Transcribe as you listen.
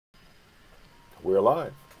We're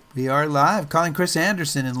live. We are live, calling Chris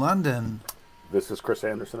Anderson in London. This is Chris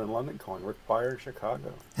Anderson in London, calling Rick Beyer in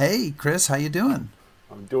Chicago. Hey, Chris, how you doing?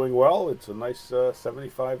 I'm doing well. It's a nice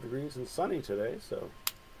 75 degrees and sunny today, so...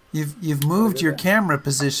 You've moved your camera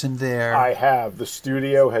position there. I have. The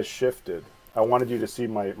studio has shifted. I wanted you to see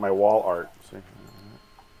my wall art. See?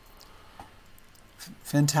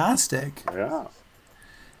 Fantastic. Yeah.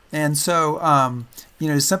 And so,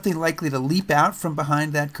 is something likely to leap out from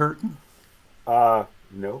behind that curtain?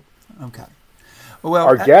 No. Okay. Well,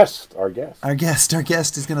 our guest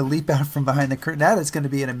is going to leap out from behind the curtain. That is going to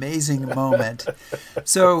be an amazing moment.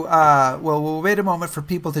 So, we'll wait a moment for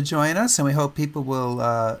people to join us, and we hope people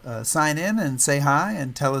will sign in and say hi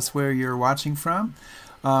and tell us where you're watching from.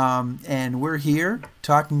 And we're here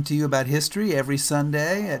talking to you about history every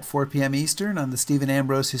Sunday at 4 p.m. Eastern on the Stephen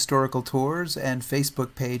Ambrose Historical Tours and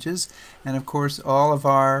Facebook pages. And, of course, all of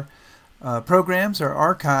our programs are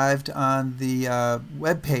archived on the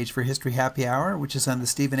webpage for History Happy Hour, which is on the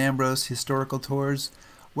Stephen Ambrose Historical Tours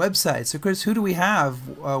website. So, Chris, who do we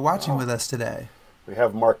have watching with us today? We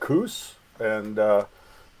have Marcus and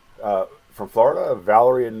from Florida,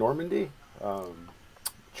 Valerie in Normandy,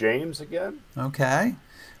 James again. Okay.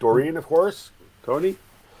 Doreen, of course. Tony.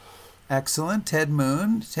 Excellent. Ted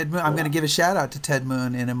Moon. I'm going to give a shout out to Ted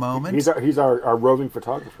Moon in a moment. He's our roving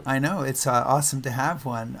photographer. I know. It's awesome to have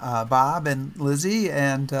one. Bob and Lizzie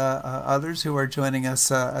and others who are joining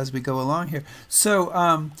us as we go along here. So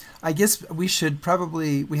I guess we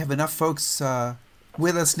have enough folks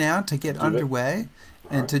with us now to get underway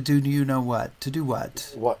and to do what? To do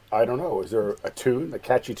what? What? I don't know. Is there a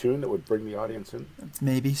catchy tune that would bring the audience in?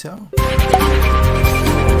 Maybe so.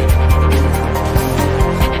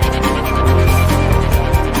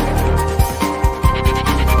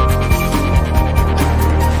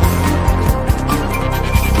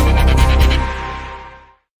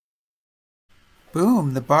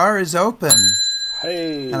 Boom, the bar is open.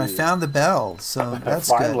 Hey. And I found the bell, so that's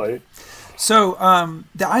Finally. good. So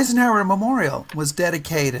the Eisenhower Memorial was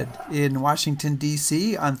dedicated in Washington,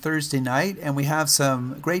 D.C. on Thursday night, and we have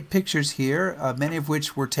some great pictures here, many of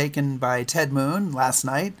which were taken by Ted Moon last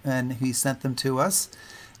night, and he sent them to us.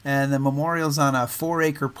 And the memorial's on a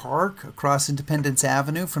 4-acre park across Independence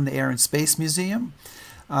Avenue from the Air and Space Museum.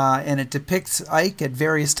 And it depicts Ike at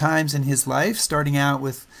various times in his life, starting out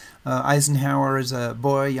with Eisenhower as a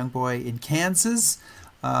young boy in Kansas,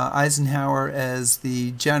 Eisenhower as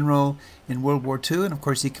the general in World War II, and of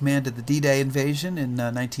course he commanded the D-Day invasion in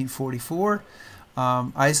 1944.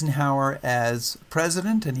 Eisenhower as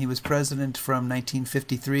president, and he was president from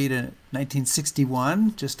 1953 to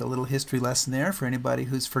 1961. Just a little history lesson there for anybody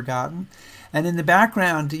who's forgotten. And in the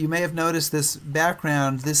background, you may have noticed this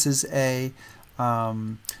background. This is a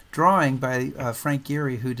drawing by Frank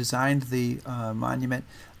Gehry, who designed the monument,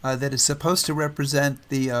 that is supposed to represent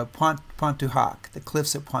the Pointe du Hoc, the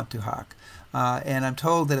cliffs at Pointe du Hoc. And I'm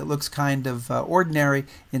told that it looks kind of ordinary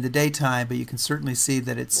in the daytime, but you can certainly see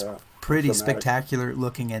that it's pretty spectacular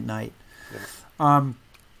looking at night. Yeah.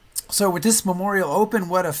 So with this memorial open,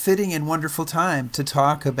 what a fitting and wonderful time to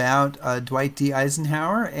talk about Dwight D.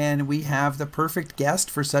 Eisenhower, and we have the perfect guest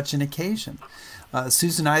for such an occasion.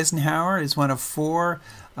 Susan Eisenhower is one of 4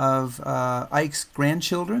 of Ike's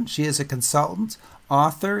grandchildren. She is a consultant,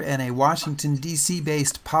 author, and a Washington, D.C.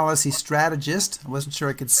 based policy strategist. I wasn't sure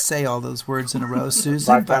I could say all those words in a row,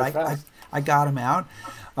 Susan, but I got them out.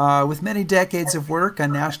 With many decades of work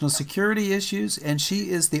on national security issues, and she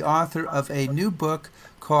is the author of a new book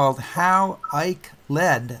called How Ike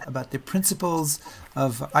Led, about the principles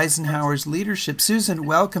of Eisenhower's leadership. Susan,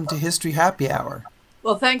 welcome to History Happy Hour.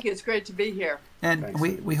 Well, thank you. It's great to be here. And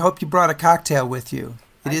we hope you brought a cocktail with you.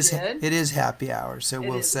 It did. It is happy hour, so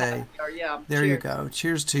we'll say, there Cheers. you go.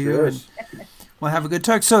 Cheers to you. And we'll have a good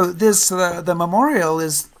talk. So this the memorial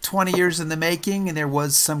is 20 years in the making, and there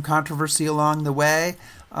was some controversy along the way.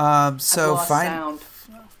 So sound.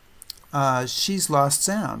 She's lost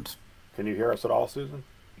sound. Can you hear us at all, Susan?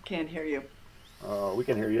 I can't hear you. We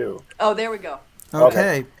can hear you. Oh, there we go.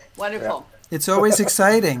 Okay. Wonderful. Yeah. It's always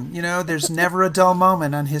exciting. There's never a dull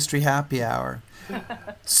moment on History Happy Hour.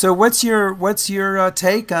 So what's your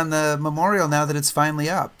take on the memorial now that it's finally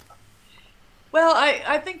up? Well,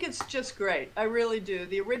 I think it's just great. I really do.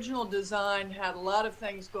 The original design had a lot of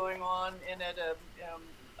things going on in it,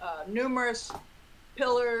 numerous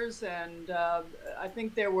pillars, and I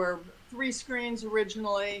think there were 3 screens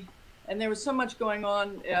originally, and there was so much going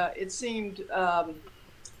on. It seemed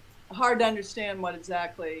hard to understand what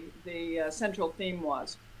exactly the central theme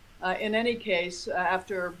was. In any case,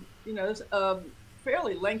 after a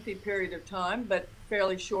fairly lengthy period of time, but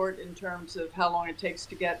fairly short in terms of how long it takes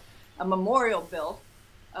to get a memorial built,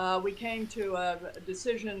 we came to a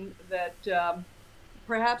decision that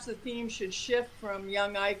perhaps the theme should shift from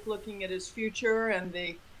young Ike looking at his future and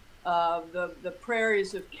the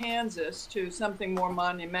prairies of Kansas to something more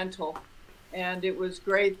monumental. And it was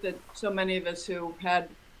great that so many of us who had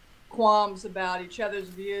qualms about each other's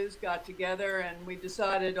views got together, and we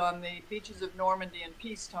decided on the beaches of Normandy in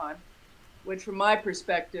peacetime, which from my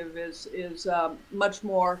perspective is much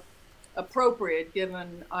more appropriate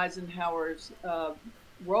given Eisenhower's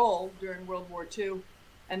role during World War II.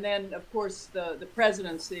 And then, of course, the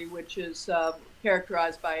presidency, which is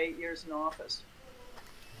characterized by 8 years in office.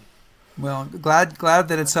 Well, glad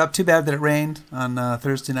that it's up. Too bad that it rained on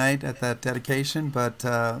Thursday night at that dedication, but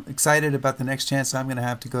excited about the next chance I'm going to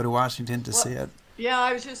have to go to Washington to see it. Yeah,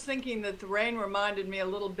 I was just thinking that the rain reminded me a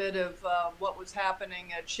little bit of what was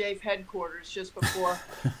happening at SHAEF headquarters just before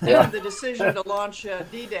the decision to launch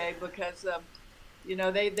D-Day, because you know,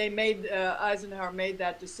 Eisenhower made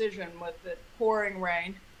that decision with the pouring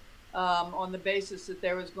rain on the basis that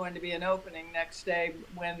there was going to be an opening next day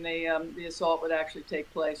when the assault would actually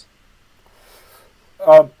take place.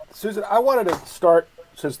 Susan, I wanted to start,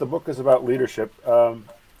 since the book is about leadership,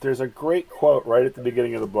 there's a great quote right at the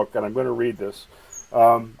beginning of the book, and I'm going to read this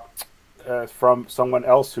from someone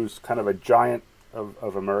else who's kind of a giant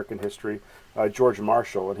of American history, George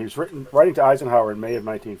Marshall. And he's writing to Eisenhower in May of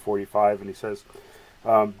 1945, and he says,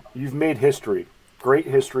 "You've made history, great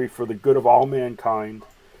history for the good of all mankind,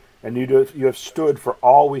 and you have stood for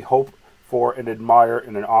all we hope for and admire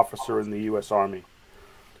in an officer in the U.S. Army.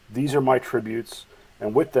 These are my tributes,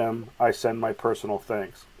 and with them I send my personal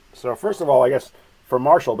thanks." So first of all, I guess for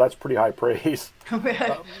Marshall, that's pretty high praise.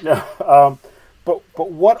 But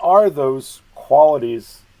what are those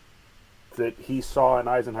qualities that he saw in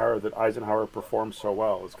Eisenhower that Eisenhower performed so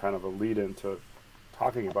well as kind of a lead into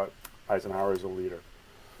talking about Eisenhower as a leader?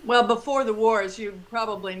 Well, before the war, as you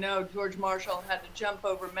probably know, George Marshall had to jump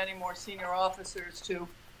over many more senior officers to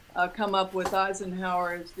come up with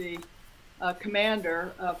Eisenhower as the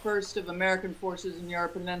commander, first of American forces in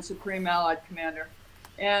Europe and then Supreme Allied Commander.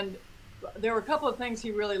 And there were a couple of things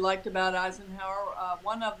he really liked about Eisenhower.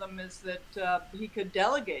 One of them is that he could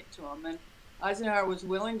delegate to him, and Eisenhower was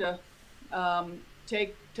willing to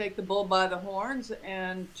take the bull by the horns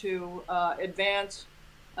and to advance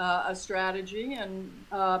a strategy and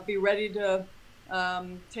be ready to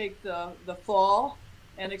take the fall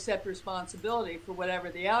and accept responsibility for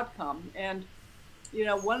whatever the outcome. And you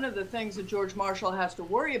know, one of the things that George Marshall has to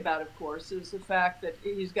worry about, of course, is the fact that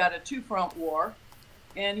he's got a two-front war,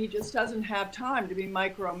 and he just doesn't have time to be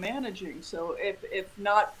micromanaging. So if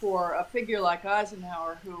not for a figure like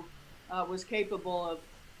Eisenhower, who was capable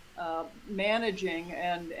of managing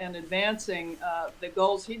and advancing the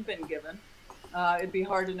goals he'd been given, it'd be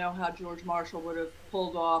hard to know how George Marshall would have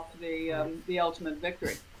pulled off the ultimate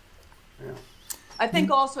victory. Yeah. I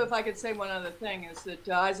think also, if I could say one other thing, is that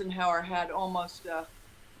Eisenhower had almost, a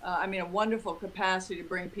wonderful capacity to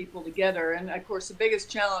bring people together. And of course, the biggest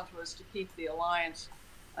challenge was to keep the alliance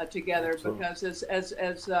together. Absolutely. Because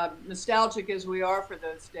as nostalgic as we are for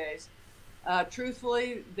those days,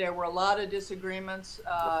 truthfully, there were a lot of disagreements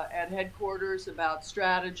at headquarters about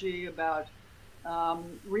strategy, about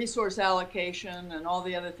resource allocation, and all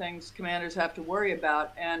the other things commanders have to worry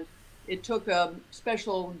about. And it took a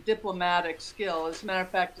special diplomatic skill. As a matter of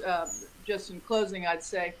fact, just in closing, I'd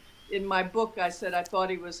say, in my book, I said I thought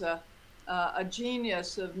he was a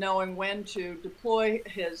genius of knowing when to deploy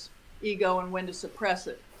his ego and when to suppress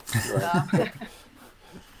it. Right.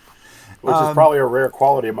 Which is probably a rare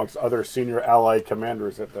quality amongst other senior Allied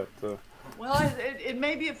commanders at that. Well, it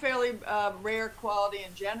may be a fairly rare quality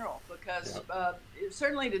in general, because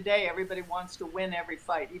certainly today everybody wants to win every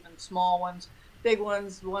fight, even small ones, big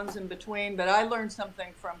ones, ones in between. But I learned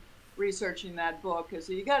something from researching that book, is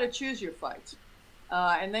that you got to choose your fights.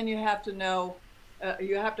 And then you have to know,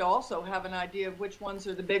 you have to also have an idea of which ones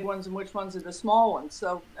are the big ones and which ones are the small ones.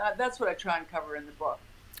 So that's what I try and cover in the book.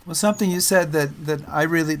 Well, something you said that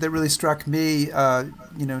really struck me,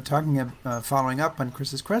 following up on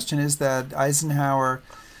Chris's question, is that Eisenhower,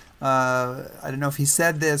 I don't know if he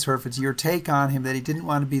said this or if it's your take on him, that he didn't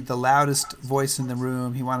want to be the loudest voice in the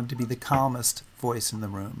room. He wanted to be the calmest voice in the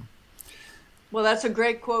room. Well, that's a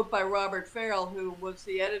great quote by Robert Farrell, who was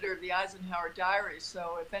the editor of the Eisenhower Diaries.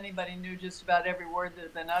 So if anybody knew just about every word that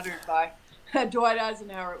had been uttered by Dwight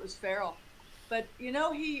Eisenhower, it was Farrell. But, you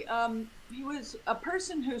know, he was a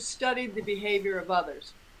person who studied the behavior of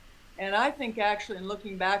others. And I think actually, in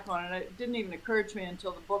looking back on it, it didn't even occur to me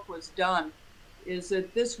until the book was done, is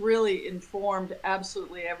that this really informed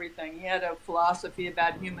absolutely everything. He had a philosophy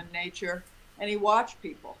about human nature, and he watched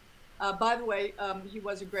people. By the way, he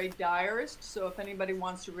was a great diarist, so if anybody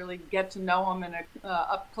wants to really get to know him in a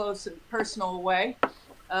up close and personal way,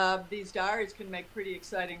 these diaries can make pretty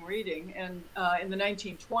exciting reading. And in the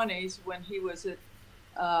 1920s, when he was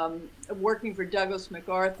working for Douglas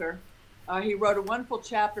MacArthur, he wrote a wonderful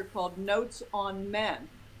chapter called Notes on Men.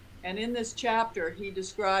 And in this chapter, he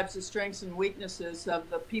describes the strengths and weaknesses of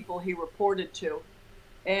the people he reported to.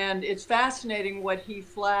 And it's fascinating what he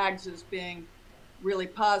flags as being really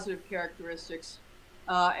positive characteristics,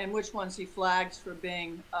 and which ones he flags for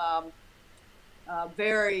being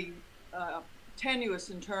very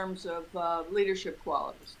tenuous in terms of leadership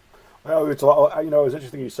qualities. Well, it's it's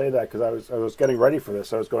interesting you say that, because I was getting ready for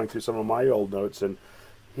this. I was going through some of my old notes, and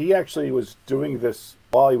he actually was doing this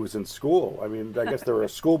while he was in school. I mean, I guess there were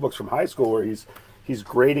school books from high school where he's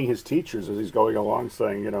grading his teachers as he's going along,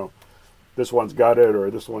 saying, this one's got it,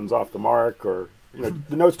 or this one's off the mark, or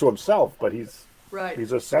the notes to himself, but he's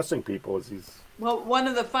assessing people as he's. Well, one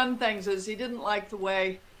of the fun things is he didn't like the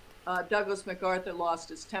way Douglas MacArthur lost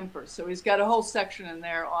his temper, so he's got a whole section in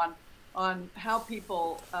there on how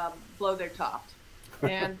people blow their tops,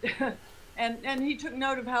 and and he took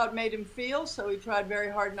note of how it made him feel, so he tried very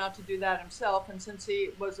hard not to do that himself. And since he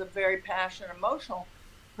was a very passionate, emotional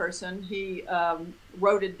person, he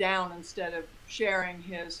wrote it down instead of sharing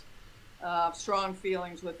his strong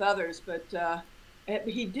feelings with others. But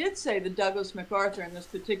he did say that Douglas MacArthur, in this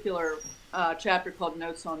particular chapter called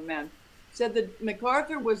Notes on Men, said that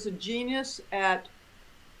MacArthur was a genius at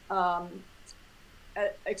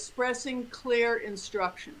expressing clear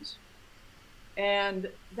instructions. And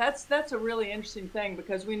that's a really interesting thing,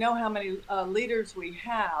 because we know how many leaders we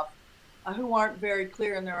have who aren't very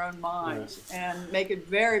clear in their own minds, and make it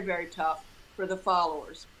very, very tough for the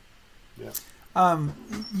followers. Yeah.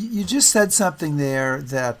 You just said something there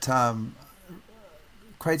that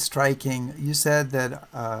quite striking. You said that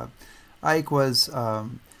Ike was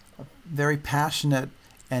very passionate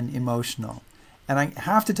and emotional. And I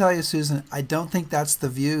have to tell you, Susan, I don't think that's the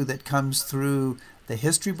view that comes through the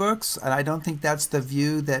history books, and I don't think that's the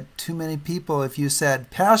view that too many people, if you said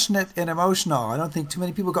passionate and emotional, I don't think too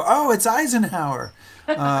many people go, oh, it's Eisenhower.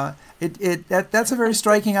 That's a very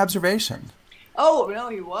striking observation. Oh, no,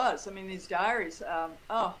 he was. I mean, these diaries,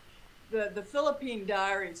 the Philippine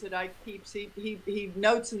diaries that Ike keeps, he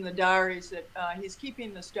notes in the diaries that he's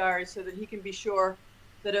keeping this diary so that he can be sure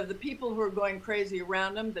that of the people who are going crazy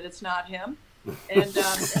around him, that it's not him. And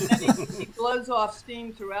then he blows off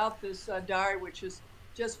steam throughout this diary, which is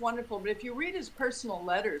just wonderful. But if you read his personal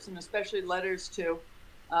letters, and especially letters to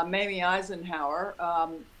Mamie Eisenhower,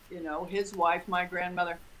 his wife, my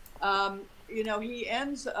grandmother, he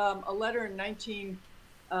ends a letter in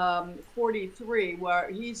 1943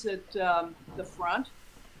 where he's at the front,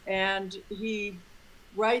 and he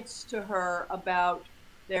writes to her about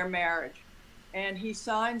their marriage. And he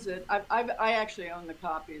signs it. I actually own the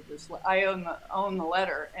copy of this. I own the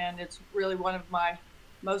letter, and it's really one of my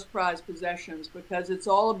most prized possessions, because it's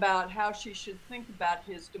all about how she should think about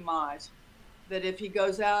his demise. That if he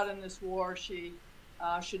goes out in this war, she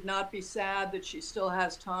should not be sad, that she still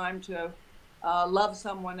has time to love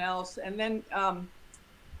someone else. And then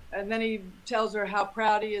he tells her how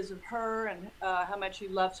proud he is of her, and how much he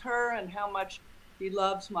loves her, and how much he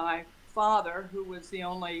loves my father, who was the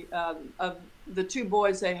only of the two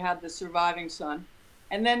boys they had, the surviving son.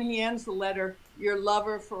 And then he ends the letter, your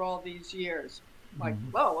lover for all these years. Like,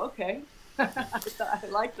 whoa, okay. I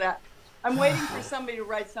like that. I'm waiting for somebody to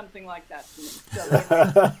write something like that to me. So,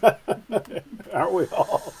 aren't we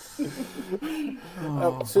all?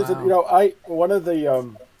 Susan, wow. One of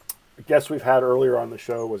the guests we've had earlier on the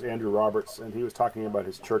show was Andrew Roberts, and he was talking about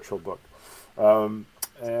his Churchill book. And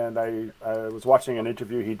I was watching an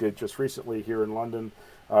interview he did just recently here in London,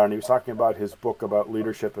 and he was talking about his book about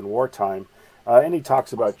leadership in wartime. And he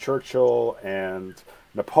talks about Churchill and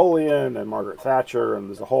Napoleon and Margaret Thatcher, and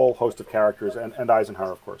there's a whole host of characters, and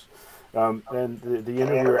Eisenhower, of course. And the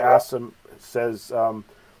interviewer asks him, says,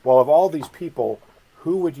 well, of all these people,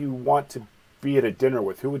 who would you want to be at a dinner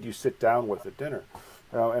with? Who would you sit down with at dinner?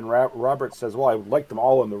 And Robert says, well, I would like them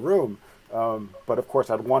all in the room. But of course,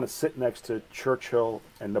 I'd want to sit next to Churchill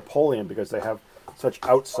and Napoleon, because they have such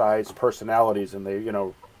outsized personalities, and they,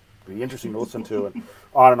 be interesting to listen to, and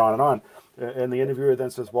on and on and on. And the interviewer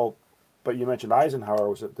then says, well, but you mentioned Eisenhower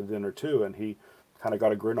was at the dinner too, and he kind of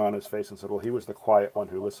got a grin on his face and said, well, he was the quiet one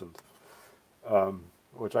who listened,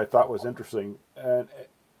 which I thought was interesting. And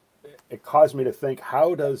it caused me to think,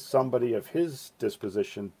 how does somebody of his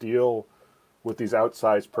disposition deal with these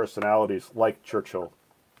outsized personalities like Churchill,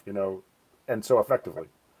 and so effectively?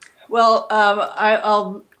 Well,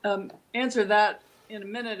 I'll answer that in a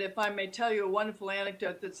minute, if I may tell you a wonderful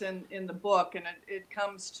anecdote that's in the book, and it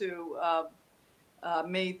comes to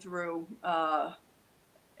me through a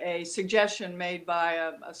suggestion made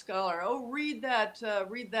by a scholar. Oh, read that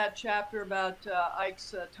chapter about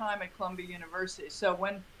Ike's time at Columbia University. So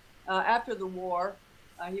when after the war,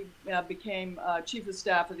 he became chief of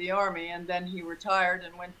staff of the Army, and then he retired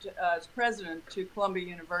and went as president to Columbia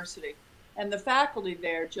University. And the faculty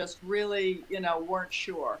there just really, weren't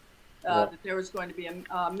sure that there was going to be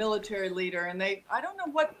a military leader. And I don't know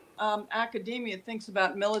what academia thinks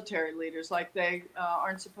about military leaders, like they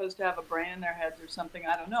aren't supposed to have a brain in their heads or something,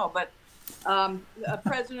 I don't know. But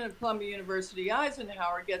President of Columbia University,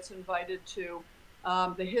 Eisenhower, gets invited to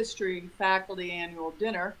the history faculty annual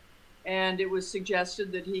dinner. And it was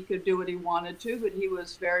suggested that he could do what he wanted to, but he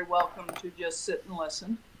was very welcome to just sit and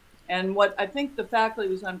listen. And what I think the faculty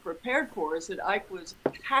was unprepared for is that Ike was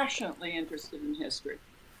passionately interested in history.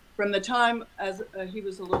 From the time as he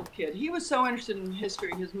was a little kid, he was so interested in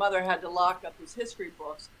history, his mother had to lock up his history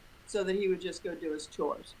books so that he would just go do his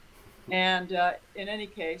chores. And in any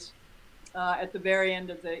case, at the very end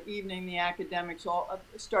of the evening, the academics all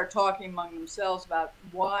start talking among themselves about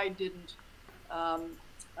why didn't the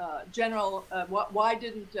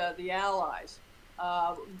Allies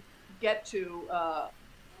get to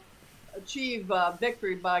achieve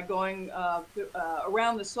victory by going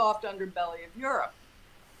around the soft underbelly of Europe.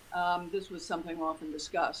 This was something often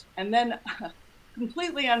discussed. And then,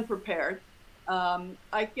 completely unprepared,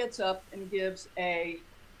 Ike gets up and gives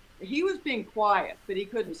he was being quiet, but he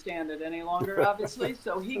couldn't stand it any longer, obviously.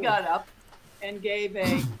 So he got up and gave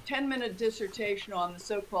a 10-minute dissertation on the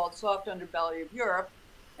so-called soft underbelly of Europe,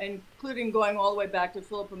 including going all the way back to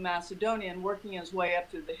Philip of Macedonia and working his way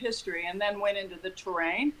up through the history, and then went into the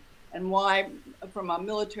terrain and why, from a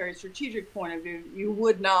military strategic point of view, you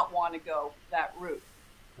would not want to go that route.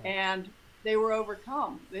 And they were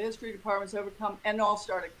overcome. The history department was overcome, and all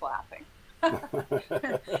started clapping.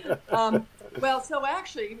 Well, so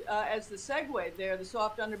actually, as the segue there, the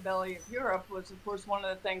soft underbelly of Europe was, of course, one of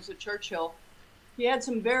the things that Churchill, he had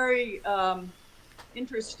some very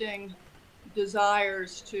interesting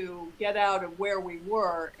desires to get out of where we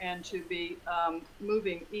were and to be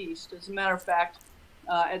moving east. As a matter of fact,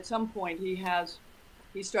 at some point he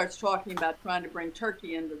starts talking about trying to bring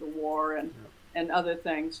Turkey into the war and other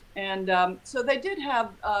things. And so they did have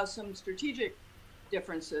some strategic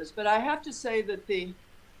differences, but I have to say that the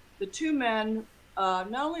two men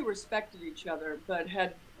not only respected each other, but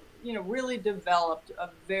had, really developed a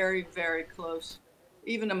very, very close,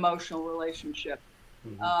 even emotional relationship.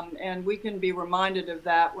 Mm-hmm. And we can be reminded of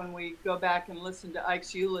that when we go back and listen to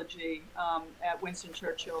Ike's eulogy at Winston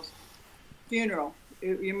Churchill's funeral.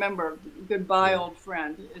 You remember, goodbye, old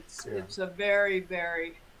friend. It's a very,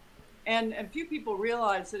 very, and few people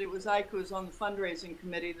realize that it was Ike who was on the fundraising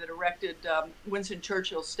committee that erected Winston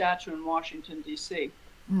Churchill's statue in Washington, D.C.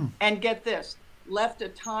 And get this, left a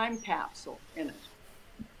time capsule in it.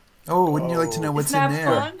 Oh, wouldn't you like to know what's in there?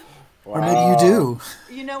 Fun? Wow. Or maybe you do.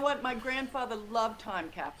 You know what? My grandfather loved time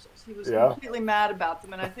capsules. He was completely mad about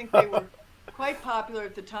them, and I think they were quite popular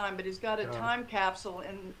at the time. But he's got a time capsule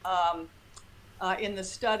in the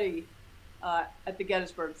study at the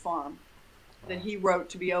Gettysburg Farm that he wrote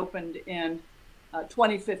to be opened in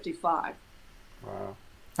 2055. Wow.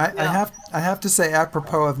 I have to say,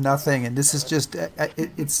 apropos of nothing, and this is just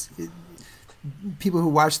people who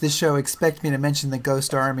watch this show expect me to mention the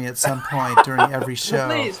Ghost Army at some point during every show.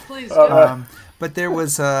 Please do. But there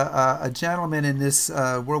was a gentleman in this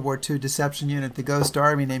World War II deception unit, the Ghost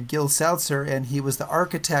Army, named Gil Seltzer, and he was the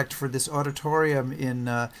architect for this auditorium in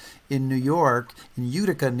New York, in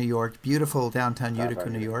Utica, New York, beautiful downtown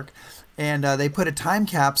Utica, New York. And they put a time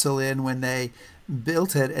capsule in when they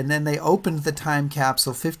built it, and then they opened the time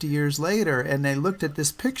capsule 50 years later, and they looked at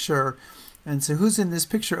this picture and so, who's in this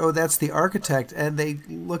picture? Oh, that's the architect. And they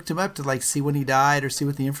looked him up to see when he died or see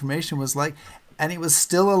what the information was like. And he was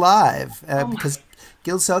still alive because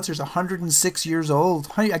Gil Seltzer's 106 years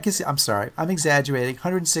old. I guess, I'm sorry, I'm exaggerating.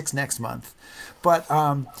 106 next month. But,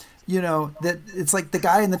 that it's like the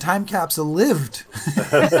guy in the time capsule lived.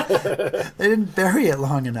 They didn't bury it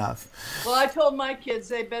long enough. Well, I told my kids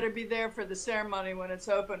they better be there for the ceremony when it's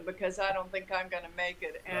open because I don't think I'm going to make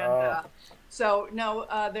it. And so, no,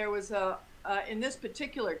 there was in this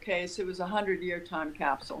particular case, it was a 100-year time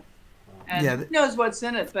capsule. And who knows what's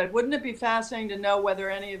in it, but wouldn't it be fascinating to know whether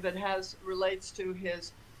any of it relates to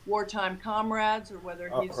his wartime comrades or whether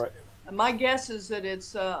he's... Right. My guess is that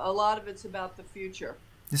it's a lot of it's about the future.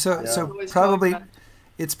 So probably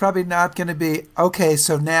it's probably not going to be, okay,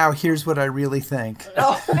 so now here's what I really think.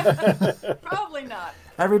 Oh, probably not.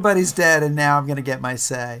 Everybody's dead, and now I'm going to get my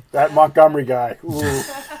say. That Montgomery guy. Ooh.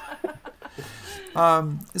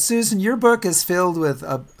 Susan, your book is filled with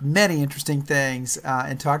many interesting things,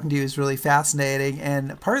 and talking to you is really fascinating,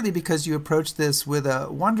 and partly because you approach this with a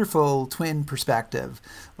wonderful twin perspective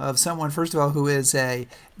of someone, first of all, who is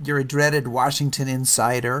you're a dreaded Washington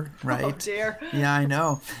insider, right? Oh, dear. Yeah, I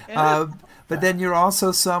know. But then you're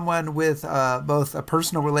also someone with both a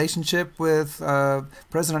personal relationship with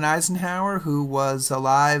President Eisenhower, who was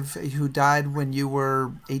alive, who died when you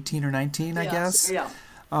were 18 or 19, I guess. Yeah.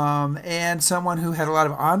 And someone who had a lot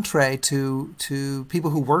of entree to people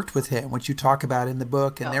who worked with him, which you talk about in the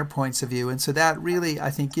book and their points of view. And so that really, I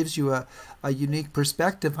think, gives you a unique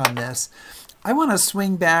perspective on this. I want to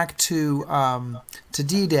swing back to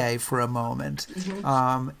D-Day for a moment.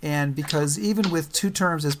 And because even with 2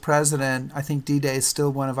 terms as president, I think D-Day is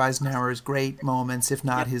still one of Eisenhower's great moments, if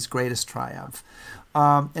not his greatest triumph.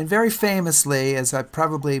 And very famously, as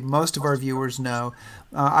probably most of our viewers know,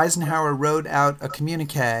 Eisenhower wrote out a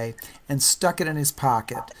communique and stuck it in his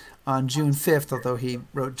pocket on June 5th, although he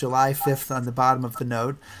wrote July 5th on the bottom of the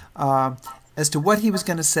note, as to what he was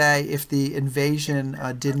going to say if the invasion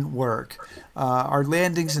didn't work. Our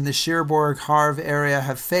landings in the Cherbourg-Havre area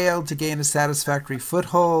have failed to gain a satisfactory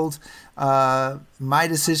foothold. My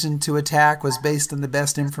decision to attack was based on the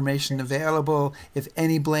best information available. If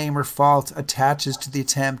any blame or fault attaches to the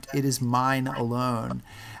attempt, it is mine alone.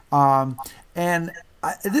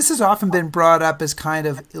 This has often been brought up as kind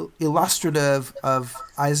of illustrative of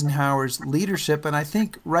Eisenhower's leadership, and I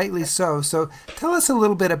think rightly so. So tell us a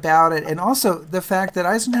little bit about it, and also the fact that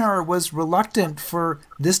Eisenhower was reluctant for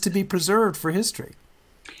this to be preserved for history.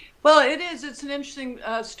 Well, it is. It's an interesting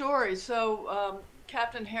story. So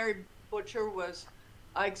Captain Harry Butcher was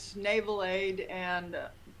Ike's naval aide and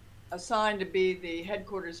assigned to be the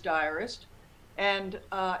headquarters diarist. And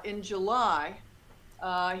in July,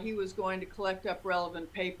 he was going to collect up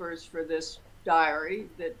relevant papers for this diary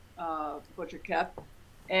that Butcher kept.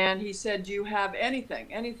 And he said, do you have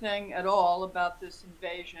anything at all about this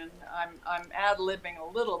invasion? I'm ad-libbing a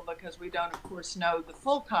little because we don't, of course, know the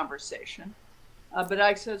full conversation. But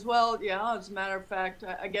Ike says, well, yeah, as a matter of fact,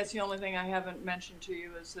 I guess the only thing I haven't mentioned to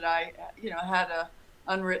you is that I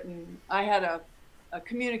had a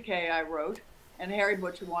communique I wrote, and Harry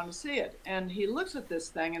Butcher wanted to see it. And he looks at this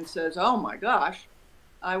thing and says, oh my gosh,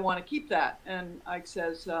 I want to keep that. And Ike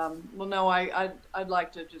says, well, no, I'd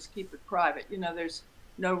like to just keep it private. You know, there's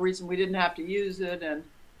no reason we didn't have to use it. And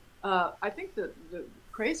I think the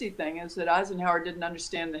crazy thing is that Eisenhower didn't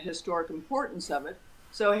understand the historic importance of it.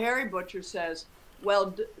 So Harry Butcher says,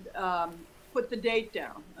 well, put the date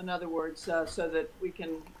down, in other words, so that we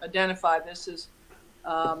can identify this as,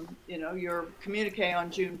 your communique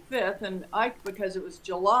on June 5th. And Ike, because it was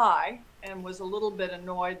July and was a little bit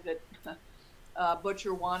annoyed that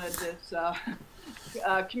Butcher wanted this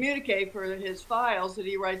communique for his files, that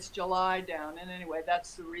he writes July down. And anyway,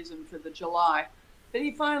 that's the reason for the July. But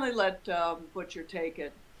he finally let Butcher take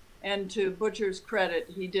it. And to Butcher's credit,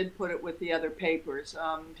 he did put it with the other papers.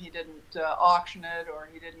 He didn't auction it, or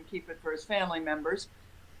he didn't keep it for his family members.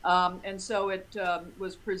 And so it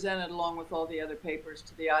was presented along with all the other papers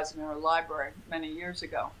to the Eisenhower Library many years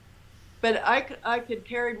ago. But I had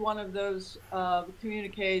carried one of those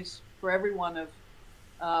communiques for every one of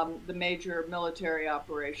the major military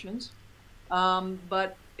operations.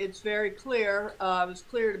 But it's very clear, it was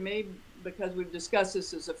clear to me, because we've discussed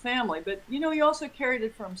this as a family, but, he also carried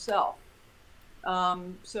it for himself.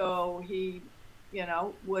 So he,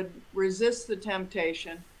 would resist the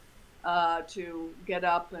temptation to get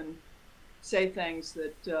up and say things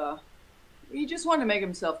that he just wanted to make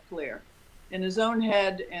himself clear in his own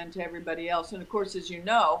head and to everybody else. And of course, as you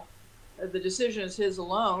know, the decision is his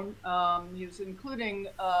alone. He was including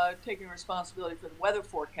taking responsibility for the weather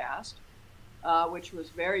forecast, which was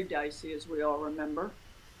very dicey, as we all remember.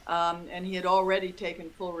 And he had already taken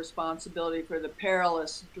full responsibility for the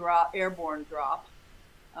perilous airborne drop.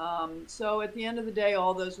 So at the end of the day,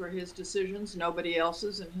 all those were his decisions, nobody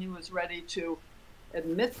else's, and he was ready to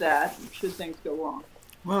admit that should things go wrong.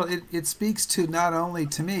 Well, it speaks to not only,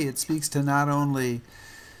 to me, it speaks to not only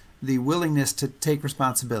the willingness to take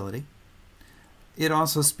responsibility, it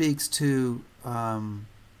also speaks to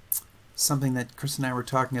something that Chris and I were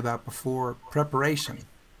talking about before, preparation.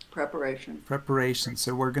 Preparation.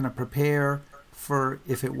 So we're going to prepare for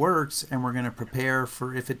if it works, and we're going to prepare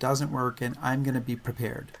for if it doesn't work, and I'm going to be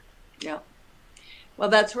prepared. Yeah. Well,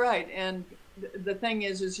 that's right. And the thing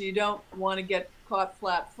is you don't want to get caught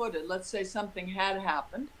flat-footed. Let's say something had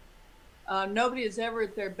happened, nobody is ever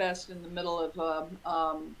at their best in the middle of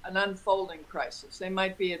an unfolding crisis. They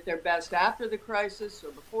might be at their best after the crisis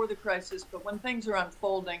or before the crisis, but when things are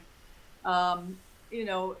unfolding, you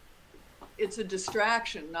know, it's a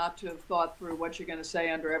distraction not to have thought through what you're going to say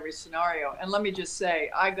under every scenario. And let me just say,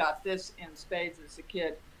 I got this in spades as a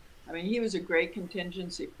kid. I mean, he was a great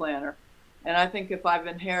contingency planner. And I think if I've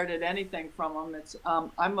inherited anything from him, it's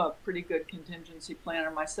I'm a pretty good contingency planner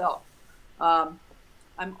myself. I'm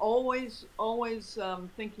always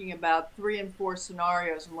thinking about 3 and 4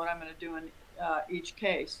 scenarios and what I'm going to do in each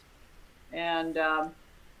case. And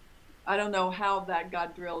I don't know how that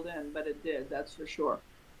got drilled in, but it did, that's for sure.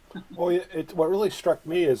 Well, what really struck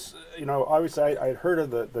me is, you know, obviously I'd heard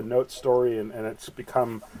of the note story, and it's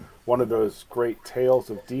become one of those great tales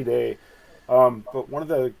of D-Day. But one of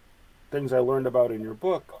the things I learned about in your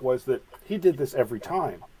book was that he did this every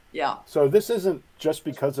time. Yeah. So this isn't just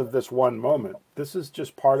because of this one moment. This is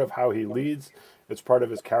just part of how he leads. It's part of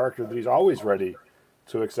his character that he's always ready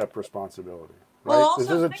to accept responsibility. Right? Well, also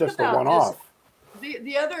this isn't just a about one-off.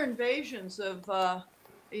 The other invasions of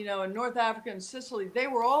you know, in North Africa and Sicily, they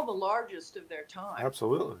were all the largest of their time.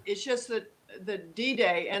 Absolutely. It's just that the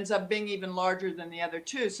D-Day ends up being even larger than the other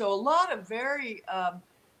two. So a lot of very,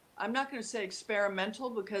 I'm not going to say experimental,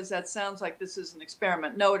 because that sounds like this is an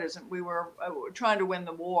experiment. No, it isn't. We were trying to win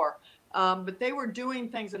the war. But they were doing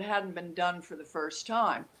things that hadn't been done for the first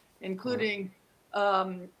time, including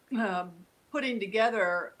putting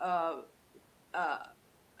together a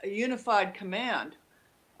unified command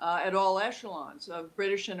at all echelons of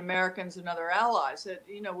British and Americans and other allies. That,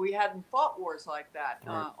 you know, we hadn't fought wars like that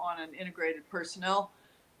on an integrated personnel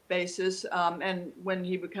basis. And when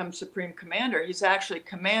he becomes Supreme Commander, he's actually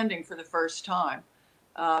commanding for the first time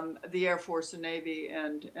the Air Force and Navy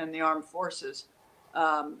and the Armed Forces.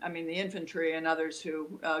 I mean, the infantry and others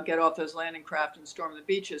who get off those landing craft and storm the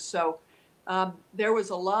beaches. So there was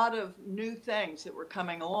a lot of new things that were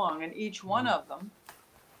coming along, and each one of them,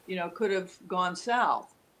 you know, could have gone south.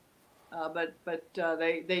 But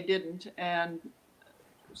they didn't, and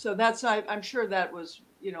so that's I'm sure that was,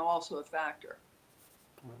 you know, also a factor.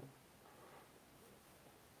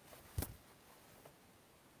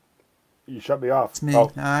 You shut me off. It's me.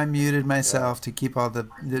 Oh. I muted myself to keep all the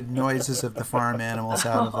noises of the farm animals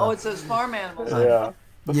out of the... Oh, it says farm animals. Yeah.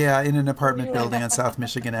 Yeah, in an apartment building on South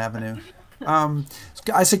Michigan Avenue.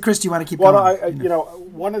 I said, Chris, do you want to keep going? Well, you know,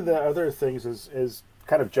 one of the other things is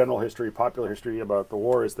kind of general history, popular history about the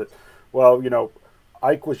war is that, well, you know,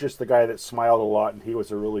 Ike was just the guy that smiled a lot, and he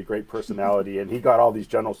was a really great personality, and he got all these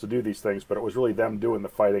generals to do these things, but it was really them doing the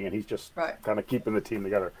fighting, and he's just kind of keeping the team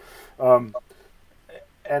together.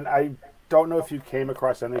 And I don't know if you came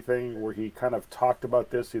across anything where he kind of talked about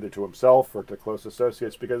this either to himself or to close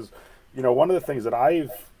associates, because, you know, one of the things that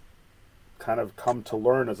I've kind of come to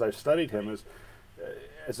learn as I've studied him is,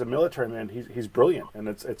 as a military man, he's brilliant, and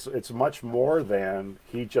it's much more than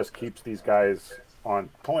he just keeps these guys on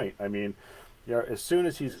point. I mean, you know, as soon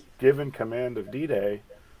as he's given command of D-Day,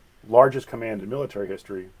 largest command in military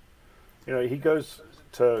history, you know, he goes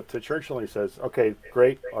to Churchill and he says, "Okay,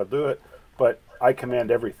 great, I'll do it, but I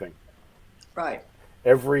command everything." Right.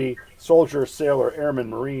 Every soldier, sailor,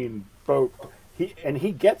 airman, marine, boat,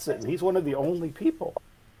 he gets it, and he's one of the only people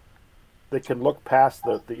that can look past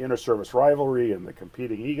the inter-service rivalry and the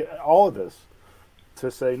competing ego, all of this,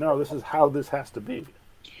 to say, no, this is how this has to be.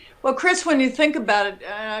 Well, Chris, when you think about it,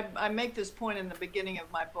 and I make this point in the beginning of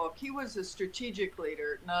my book, he was a strategic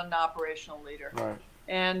leader, not an operational leader. Right.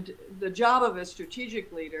 And the job of a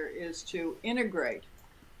strategic leader is to integrate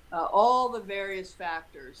all the various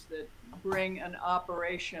factors that bring an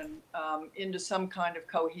operation into some kind of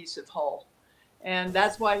cohesive whole. And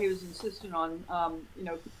that's why he was insistent on, you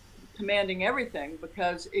know, commanding everything,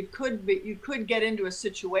 because it could be, you could get into a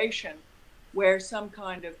situation where some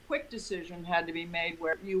kind of quick decision had to be made,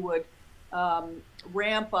 where you would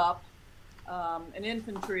ramp up an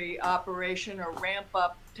infantry operation or ramp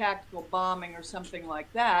up tactical bombing or something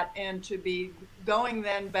like that, and to be going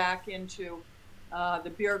then back into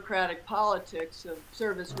the bureaucratic politics of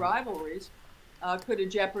service rivalries could have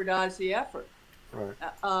jeopardized the effort. Right.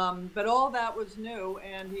 But all that was new,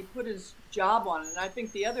 and he put his job on it. And I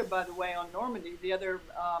think the other, by the way, on Normandy, the other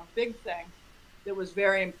big thing that was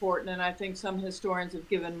very important, and I think some historians have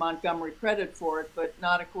given Montgomery credit for it, but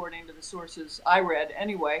not according to the sources I read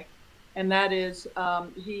anyway, and that is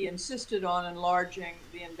he insisted on enlarging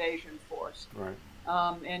the invasion force. Right.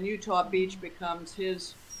 And Utah Beach becomes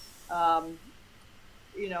his,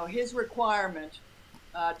 you know, his requirement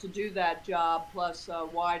to do that job, plus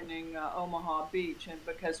widening Omaha Beach. And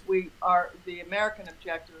because the American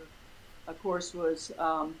objective, of course, was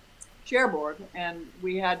Cherbourg, and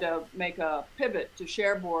we had to make a pivot to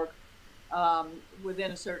Cherbourg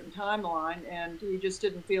within a certain timeline, and he just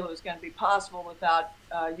didn't feel it was going to be possible without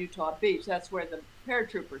Utah Beach. That's where the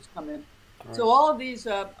paratroopers come in. Right. So all of these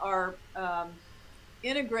are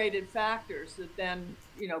integrated factors that then,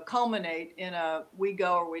 culminate in a we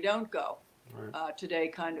go or we don't go today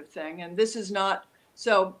kind of thing. And this is not,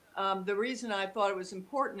 so the reason I thought it was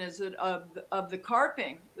important is that of the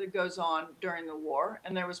carping that goes on during the war,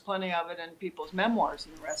 and there was plenty of it in people's memoirs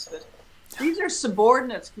and the rest of it, these are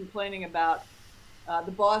subordinates complaining about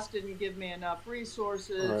the boss didn't give me enough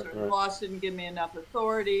resources, or the boss didn't give me enough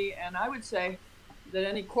authority. And I would say that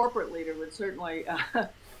any corporate leader would certainly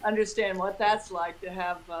understand what that's like, to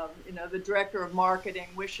have the director of marketing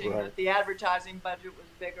wishing that the advertising budget was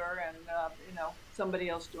bigger, and somebody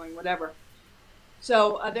else doing whatever.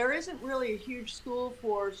 So there isn't really a huge school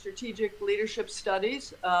for strategic leadership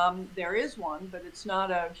studies. There is one, but it's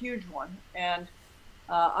not a huge one. And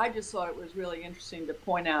I just thought it was really interesting to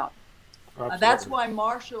point out. That's why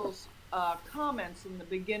Marshall's comments in the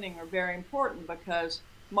beginning are very important, because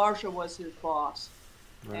Marshall was his boss.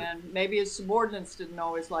 Right. And maybe his subordinates didn't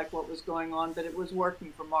always like what was going on, but it was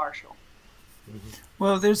working for Marshall. Mm-hmm.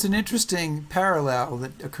 Well, there's an interesting parallel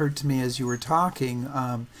that occurred to me as you were talking.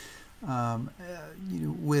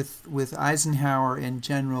 With Eisenhower and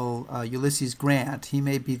General Ulysses Grant. He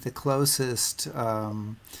may be the closest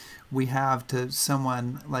we have to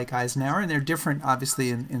someone like Eisenhower, and they're different,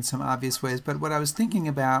 obviously, in some obvious ways. But what I was thinking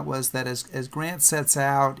about was that as Grant sets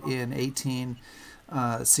out in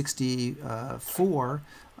 1864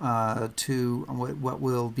 to what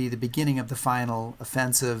will be the beginning of the final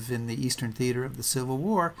offensive in the Eastern Theater of the Civil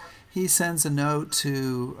War, he sends a note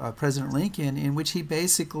to President Lincoln in which he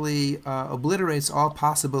basically obliterates all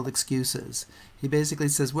possible excuses. He basically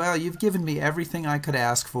says, well, you've given me everything I could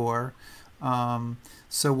ask for,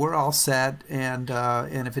 so we're all set, and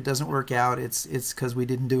if it doesn't work out, it's because we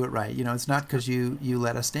didn't do it right. It's not because you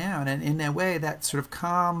let us down. And in that way, that sort of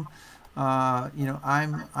calm, I'm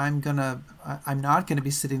not gonna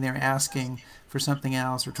be sitting there asking for something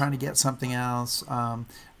else or trying to get something else,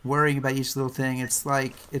 worrying about each little thing. It's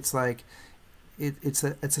a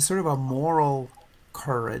sort of a moral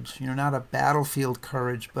courage, not a battlefield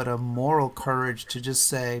courage, but a moral courage to just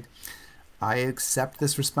say, I accept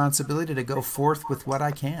this responsibility to go forth with what I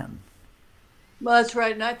can. Well, that's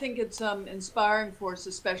right, and I think it's inspiring for us,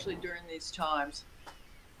 especially during these times.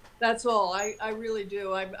 That's all. I really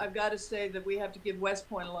do. I've got to say that we have to give West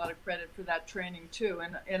Point a lot of credit for that training too.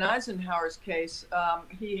 And in Eisenhower's case,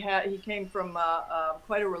 he came from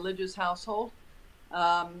quite a religious household.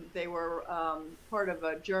 They were part of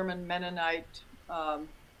a German Mennonite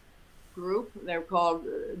group. They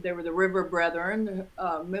were the River Brethren,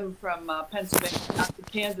 moved from Pennsylvania out to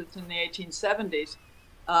Kansas in the 1870s.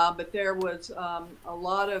 But there was a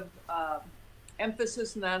lot of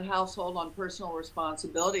emphasis in that household on personal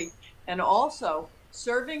responsibility, and also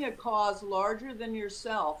serving a cause larger than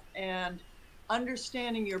yourself and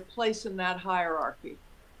understanding your place in that hierarchy.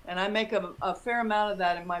 And I make a fair amount of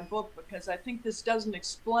that in my book, because I think this doesn't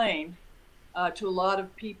explain to a lot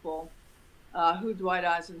of people who Dwight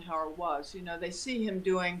Eisenhower was. They see him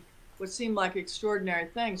doing what seemed like extraordinary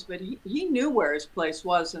things, but he knew where his place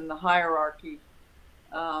was in the hierarchy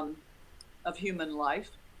of human life.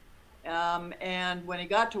 And when he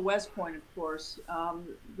got to West Point, of course,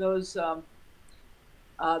 those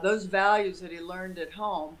values that he learned at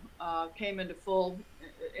home came into full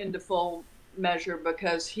measure,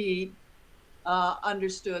 because he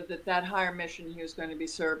understood that higher mission he was going to be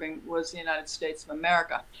serving was the United States of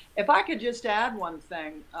America. If I could just add one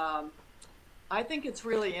thing, I think it's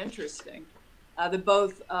really interesting that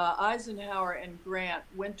both Eisenhower and Grant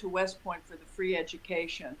went to West Point for the free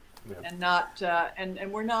education. Yeah. And not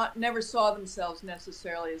and were never saw themselves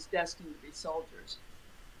necessarily as destined to be soldiers.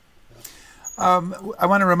 I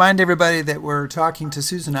want to remind everybody that we're talking to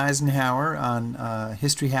Susan Eisenhower on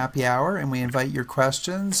History Happy Hour, and we invite your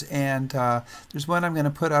questions. And there's one I'm going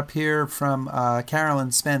to put up here from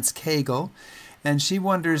Carolyn Spence Cagle, and she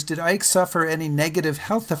wonders, did Ike suffer any negative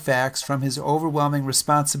health effects from his overwhelming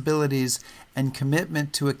responsibilities and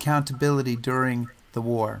commitment to accountability during the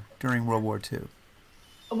war, during World War II?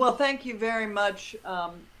 Well, thank you very much,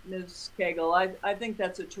 Ms. Cagle. I think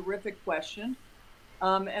that's a terrific question.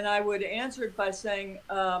 And I would answer it by saying,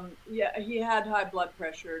 yeah, he had high blood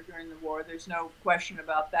pressure during the war. There's no question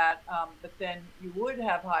about that. But then you would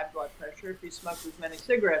have high blood pressure if you smoked as many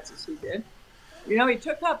cigarettes as he did. He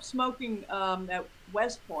took up smoking at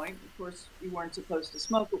West Point. Of course, you weren't supposed to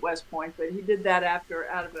smoke at West Point, but he did that out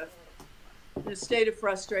of in a state of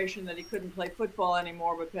frustration that he couldn't play football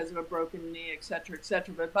anymore because of a broken knee, et cetera, et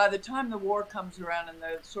cetera. But by the time the war comes around and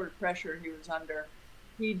the sort of pressure he was under,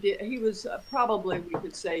 he was probably, we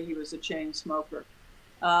could say he was a chain smoker.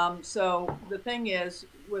 So the thing is,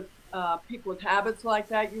 with people with habits like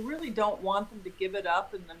that, you really don't want them to give it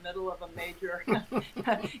up in the middle of a major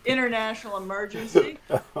international emergency.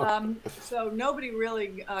 So nobody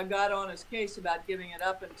really got on his case about giving it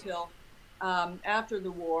up until after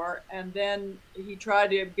the war. And then he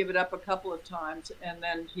tried to give it up a couple of times. And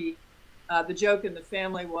then the joke in the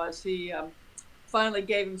family was he finally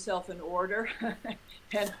gave himself an order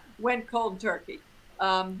and went cold turkey.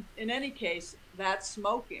 In any case, that's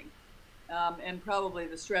smoking. And probably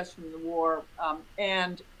the stress from the war,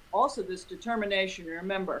 and also this determination,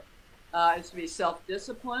 remember, is to be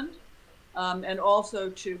self-disciplined, and also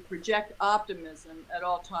to project optimism at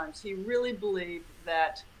all times. He really believed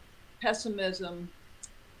that pessimism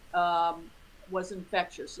was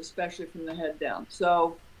infectious, especially from the head down.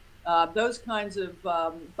 So those kinds of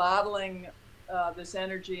bottling this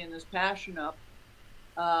energy and this passion up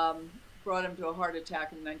brought him to a heart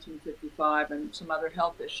attack in 1955 and some other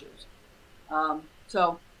health issues.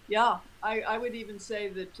 So, yeah, I would even say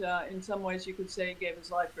that in some ways you could say he gave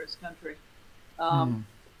his life for his country,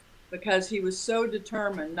 because he was so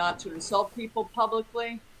determined not to insult people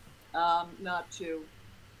publicly, not to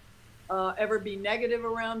ever be negative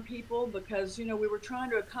around people, because, you know, we were trying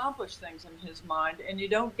to accomplish things in his mind, and you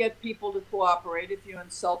don't get people to cooperate if you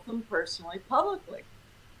insult them personally publicly.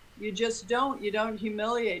 You just don't. You don't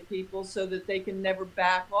humiliate people so that they can never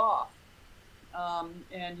back off.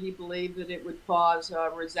 And he believed that it would cause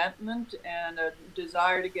resentment and a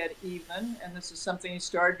desire to get even. And this is something he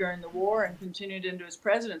started during the war and continued into his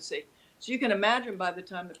presidency. So you can imagine by the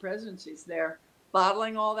time the presidency's there,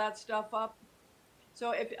 bottling all that stuff up.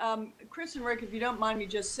 So if Chris and Rick, if you don't mind me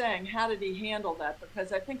just saying, how did he handle that?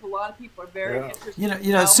 Because I think a lot of people are very interested.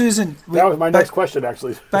 You know, Susan. That was my next question,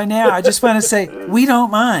 actually. By now, I just want to say we don't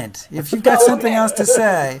mind. If you've got something else to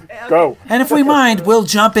say, go. And if we mind, we'll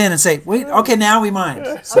jump in and say, "Wait, okay, now we mind."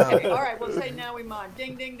 So. Okay, all right, we'll say now we mind.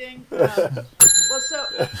 Ding, ding, ding. Well, so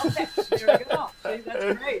okay, there we go. See,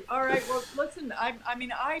 that's great. All right, well, listen. I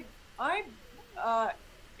mean, I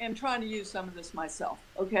am trying to use some of this myself.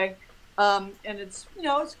 Okay. And it's, you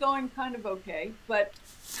know, it's going kind of okay, but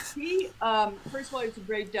he, first of all, he's a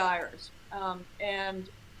great diarist. And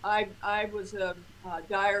I was a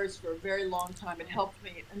diarist for a very long time. It helped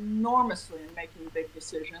me enormously in making big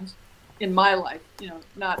decisions in my life, you know,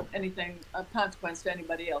 not anything of consequence to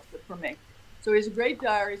anybody else, but for me. So he's a great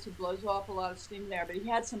diarist. He blows off a lot of steam there, but he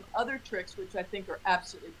had some other tricks, which I think are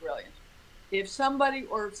absolutely brilliant. If somebody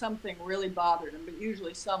or something really bothered him, but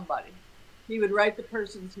usually somebody, he would write the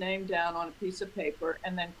person's name down on a piece of paper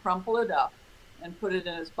and then crumple it up and put it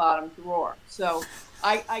in his bottom drawer. So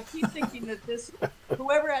I keep thinking that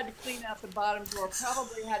whoever had to clean out the bottom drawer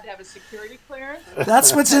probably had to have a security clearance.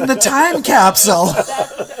 That's what's in the time capsule.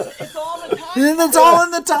 It's all in the time capsule. It's all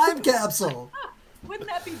in the time capsule. Wouldn't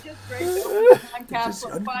that be just great to open the time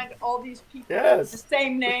capsule and find all these people with the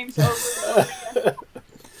same names over and over again?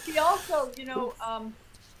 He also, you know,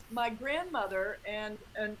 my grandmother and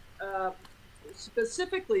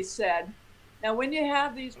specifically said, now when you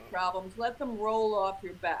have these problems, let them roll off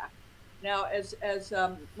your back. Now, as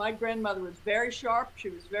my grandmother was very sharp, she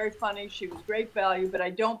was very funny, she was great value, but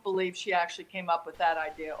I don't believe she actually came up with that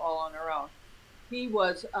idea all on her own. He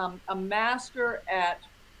was a master at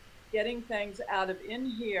getting things out of in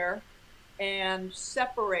here and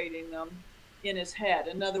separating them in his head.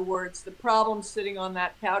 In other words, the problem's sitting on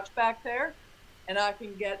that couch back there, and I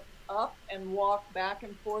can get up and walk back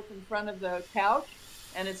and forth in front of the couch,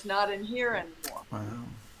 and it's not in here anymore.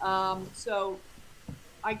 Wow. So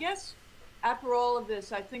I guess after all of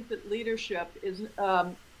this, I think that leadership is,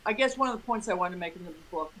 I guess one of the points I wanted to make in the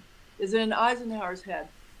book is that in Eisenhower's head,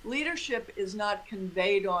 leadership is not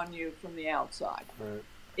conveyed on you from the outside. Right.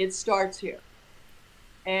 It starts here.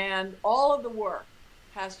 And all of the work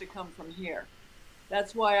has to come from here.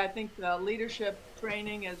 That's why I think leadership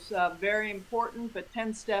training is very important, but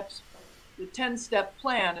the 10-step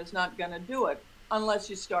plan is not going to do it unless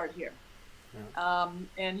you start here. Yeah.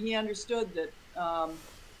 And he understood that,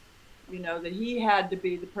 you know, that he had to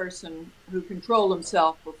be the person who controlled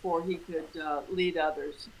himself before he could lead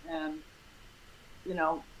others. And, you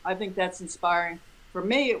know, I think that's inspiring. For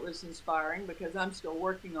me, it was inspiring because I'm still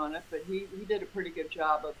working on it, but he did a pretty good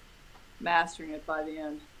job of mastering it by the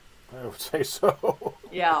end. I would say so.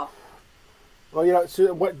 Yeah. Well, you know,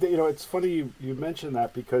 so it's funny you mentioned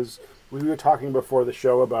that because we were talking before the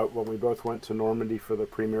show about when we both went to Normandy for the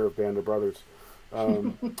premiere of Band of Brothers,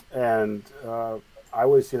 and I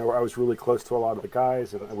was, I was really close to a lot of the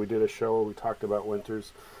guys, and we did a show where we talked about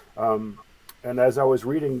Winters. And as I was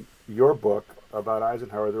reading your book about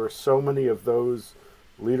Eisenhower, there were so many of those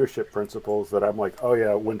leadership principles that I'm like, oh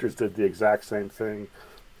yeah, Winters did the exact same thing.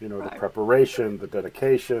 The preparation, the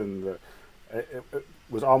dedication, it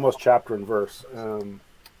was almost chapter and verse.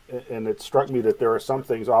 And it struck me that there are some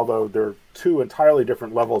things, although they're two entirely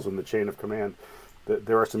different levels in the chain of command, that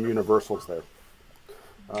there are some universals there.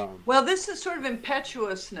 Well, this is sort of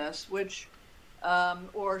impetuousness, which,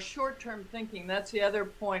 or short-term thinking. That's the other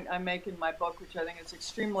point I make in my book, which I think is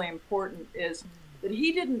extremely important, is that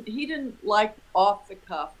he didn't like off the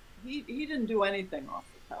cuff. He didn't do anything off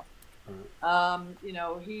the cuff.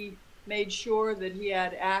 He made sure that he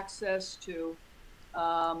had access to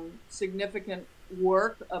significant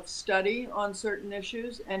work of study on certain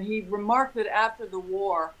issues, and he remarked that after the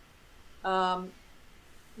war,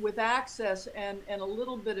 with access and a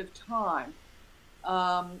little bit of time,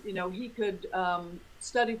 he could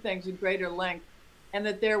study things in greater length, and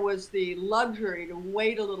that there was the luxury to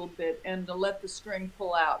wait a little bit and to let the string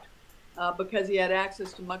pull out, because he had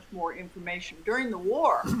access to much more information. During the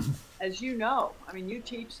war, as you know, I mean, you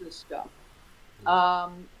teach this stuff,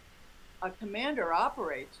 a commander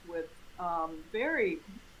operates with very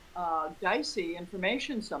dicey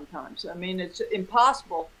information sometimes. I mean, it's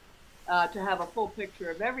impossible to have a full picture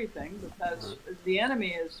of everything, because the enemy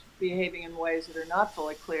is behaving in ways that are not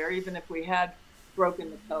fully clear, even if we had broken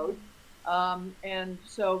the code. And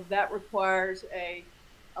so that requires a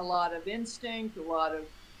lot of instinct, a lot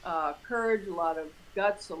of courage, a lot of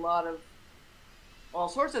guts, a lot of all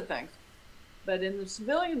sorts of things. But in the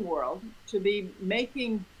civilian world, to be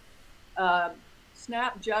making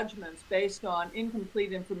snap judgments based on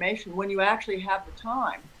incomplete information when you actually have the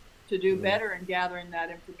time to do better in gathering that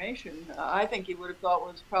information, I think he would have thought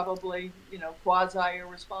was probably, quasi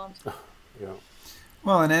irresponsible. Yeah.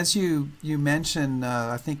 Well, and as you mentioned,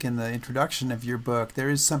 I think in the introduction of your book, there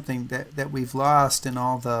is something that we've lost in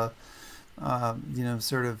all the,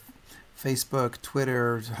 sort of Facebook,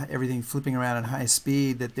 Twitter, everything flipping around at high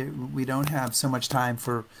speed, that we don't have so much time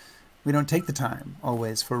we don't take the time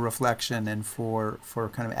always for reflection and for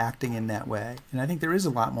kind of acting in that way. And I think there is a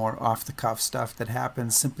lot more off-the-cuff stuff that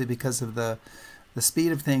happens simply because of the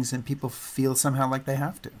speed of things, and people feel somehow like they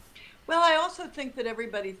have to. Well, I also think that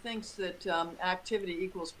everybody thinks that activity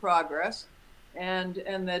equals progress, and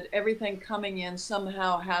that everything coming in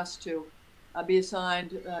somehow has to be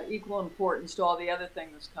assigned equal importance to all the other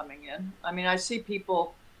things coming in. I mean, I see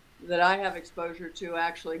people that I have exposure to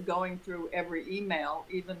actually going through every email,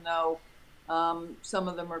 even though some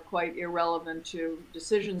of them are quite irrelevant to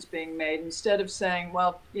decisions being made, instead of saying,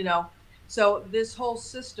 well, so this whole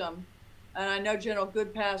system, and I know General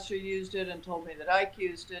Goodpaster used it and told me that Ike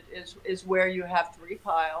used it, is where you have three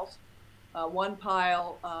piles. One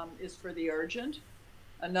pile is for the urgent.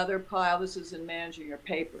 Another pile, this is in managing your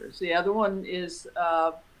papers. The other one is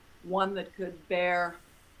one that could bear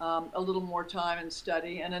a little more time and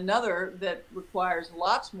study, and another that requires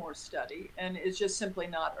lots more study and is just simply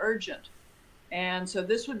not urgent. And so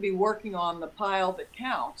this would be working on the pile that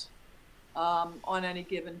counts on any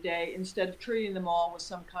given day, instead of treating them all with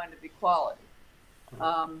some kind of equality.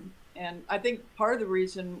 And I think part of the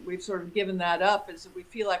reason we've sort of given that up is that we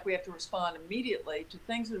feel like we have to respond immediately to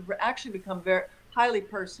things that have actually become very highly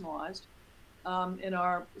personalized in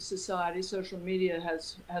our society. Social media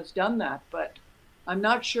has done that, but I'm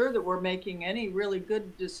not sure that we're making any really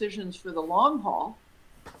good decisions for the long haul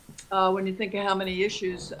when you think of how many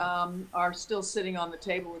issues are still sitting on the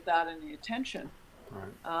table without any attention. Right.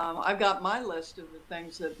 I've got my list of the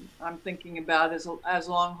things that I'm thinking about as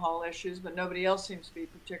long haul issues, but nobody else seems to be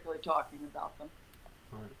particularly talking about them.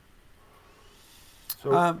 Right.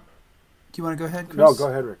 So, do you want to go ahead, Chris? No, go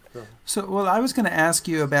ahead, Rick. Go ahead. So, well, I was going to ask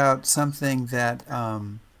you about something that,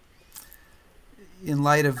 in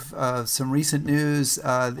light of some recent news,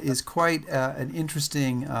 is quite an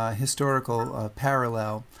interesting historical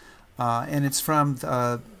parallel. And it's from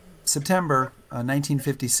September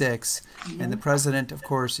 1956. And the president, of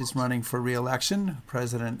course, is running for re-election,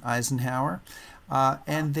 President Eisenhower.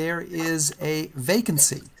 And there is a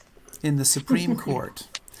vacancy in the Supreme Court.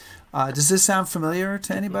 Does this sound familiar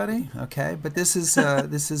to anybody? Okay, but this is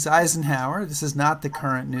Eisenhower. This is not the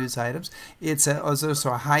current news items. It was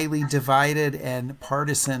also a highly divided and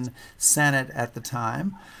partisan Senate at the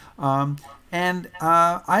time, and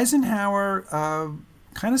Eisenhower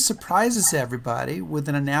kind of surprises everybody with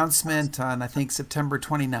an announcement on, I think, September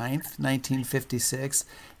 29th, 1956,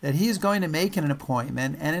 that he is going to make an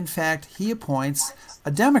appointment, and in fact, he appoints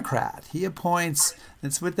a Democrat. He appoints,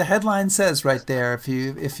 that's what the headline says right there, if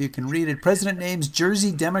you can read it, President names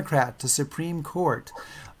Jersey Democrat to Supreme Court.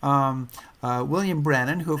 William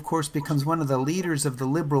Brennan, who of course becomes one of the leaders of the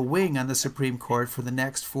liberal wing on the Supreme Court for the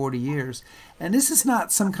next 40 years. And this is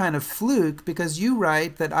not some kind of fluke, because you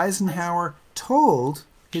write that Eisenhower told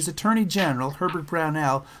his Attorney General, Herbert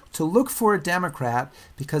Brownell, to look for a Democrat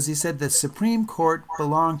because he said the Supreme Court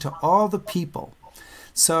belonged to all the people.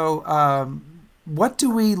 So what do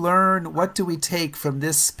we learn, what do we take from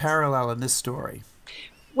this parallel in this story?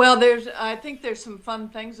 Well, I think there's some fun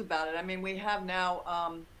things about it. I mean, we have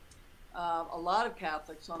now a lot of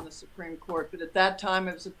Catholics on the Supreme Court, but at that time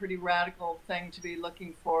it was a pretty radical thing to be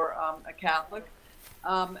looking for a Catholic.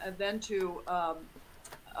 And then to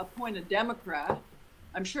appoint a Democrat.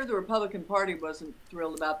 I'm sure the Republican Party wasn't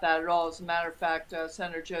thrilled about that at all. As a matter of fact,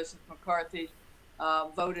 Senator Joseph McCarthy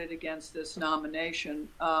voted against this nomination.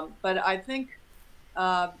 But I think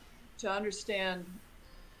to understand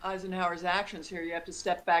Eisenhower's actions here, you have to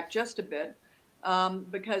step back just a bit,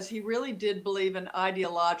 because he really did believe in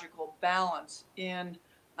ideological balance in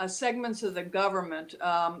segments of the government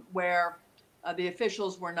where the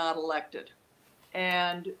officials were not elected.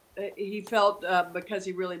 And he felt, because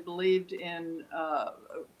he really believed in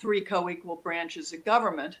three co-equal branches of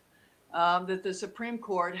government, that the Supreme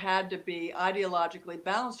Court had to be ideologically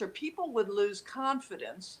balanced, or people would lose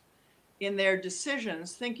confidence in their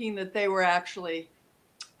decisions, thinking that they were actually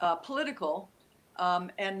political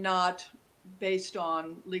and not based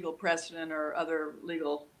on legal precedent or other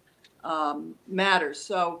legal matters.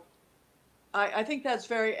 So I think that's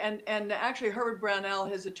very, and actually Herbert Brownell,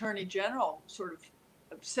 his Attorney General, sort of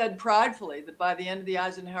said pridefully that by the end of the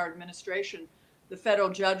Eisenhower administration, the federal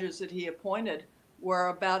judges that he appointed were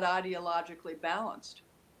about ideologically balanced.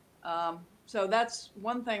 So that's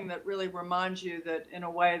one thing that really reminds you that in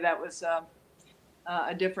a way that was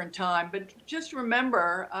a different time. But just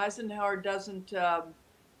remember, Eisenhower doesn't,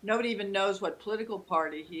 nobody even knows what political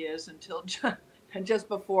party he is until just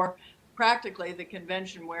before practically the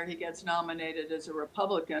convention where he gets nominated as a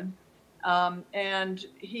Republican. And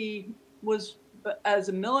he was, as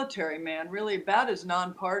a military man, really about as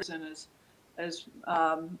nonpartisan as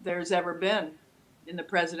there's ever been in the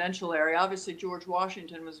presidential area. Obviously, George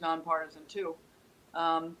Washington was nonpartisan too.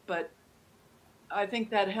 But I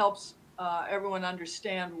think that helps everyone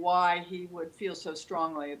understand why he would feel so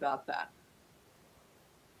strongly about that.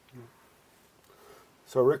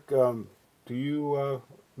 So, Rick, do you?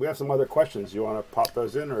 We have some other questions. You want to pop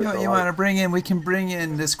those in, or you want to bring in? We can bring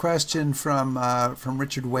in this question from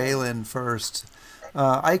Richard Whalen first.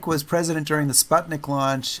 Ike was president during the Sputnik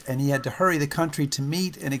launch, and he had to hurry the country to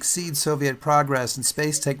meet and exceed Soviet progress in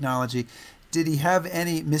space technology. Did he have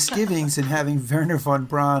any misgivings in having Wernher von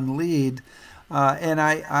Braun lead? And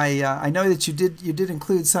I know that you did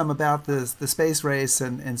include some about the space race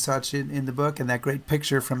and such in the book, and that great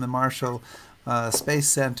picture from the Marshall Space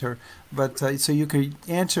Center. But so you could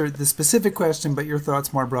answer the specific question, but your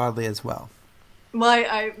thoughts more broadly as well. Well,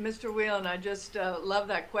 Mr. Whelan, I just love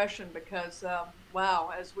that question because,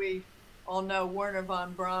 wow, as we all know, Wernher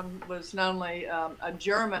von Braun was not only a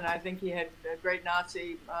German, I think he had great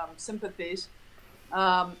Nazi sympathies.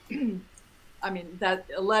 I mean, that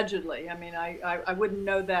allegedly. I mean, I wouldn't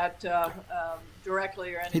know that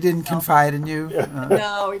directly or anything. He didn't confide in you?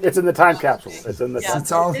 No, he didn't. It's in the time capsule. It's in the. Yeah,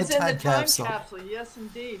 it's all it's the time in the time capsule. Yes,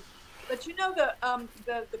 indeed. But you know,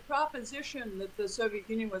 the proposition that the Soviet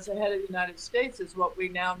Union was ahead of the United States is what we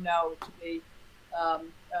now know to be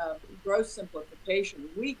gross simplification.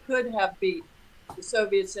 We could have beat the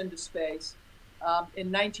Soviets into space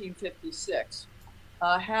in 1956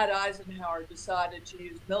 had Eisenhower decided to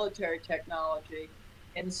use military technology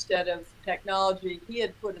instead of technology he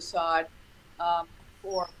had put aside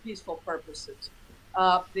for peaceful purposes.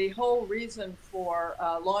 The whole reason for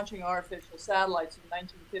launching artificial satellites in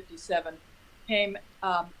 1957 came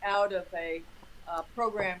out of a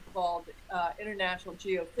program called International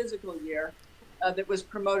Geophysical Year that was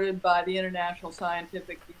promoted by the International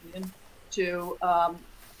Scientific Union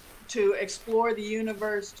to explore the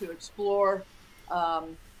universe, to explore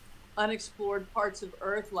unexplored parts of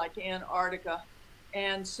Earth like Antarctica.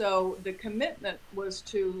 And so the commitment was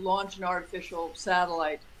to launch an artificial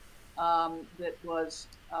satellite that was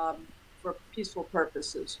for peaceful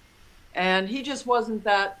purposes. And he just wasn't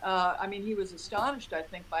that, I mean, he was astonished, I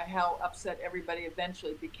think, by how upset everybody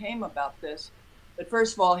eventually became about this. But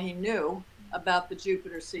first of all, he knew about the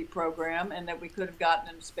Jupiter C program and that we could have gotten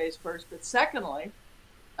into space first. But secondly,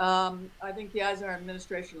 I think the Eisenhower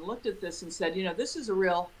administration looked at this and said, you know, this is a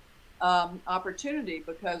real opportunity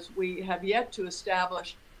because we have yet to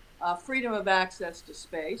establish freedom of access to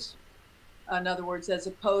space. In other words, as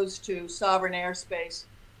opposed to sovereign airspace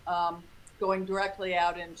going directly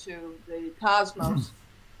out into the cosmos.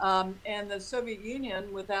 And the Soviet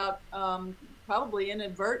Union, without probably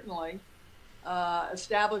inadvertently,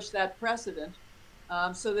 established that precedent.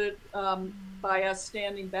 So that by us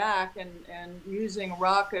standing back and using a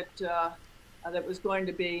rocket that was going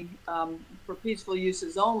to be for peaceful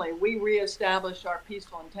uses only, we reestablished our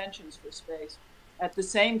peaceful intentions for space. At the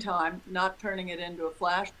same time, not turning it into a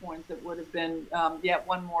flashpoint that would have been yet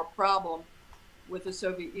one more problem with the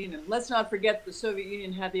Soviet Union. Let's not forget the Soviet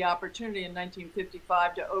Union had the opportunity in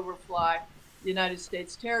 1955 to overfly the United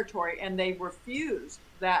States territory, and they refused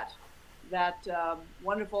that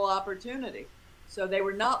wonderful opportunity. So they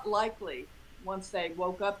were not likely, once they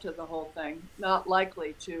woke up to the whole thing, not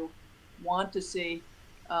likely to want to see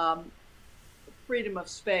freedom of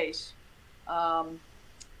space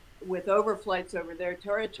with overflights over their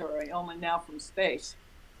territory, only now from space.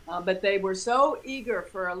 But they were so eager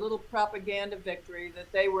for a little propaganda victory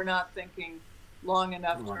that they were not thinking long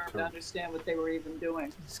enough term to understand what they were even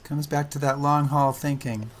doing. This comes back to that long haul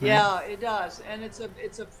thinking. Right? Yeah, it does, and it's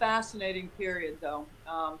a fascinating period, though,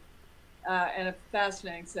 and a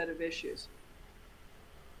fascinating set of issues.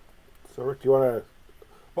 So, Rick, do you want to?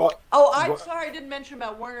 Well, I'm sorry, I didn't mention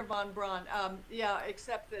about Wernher von Braun. Yeah,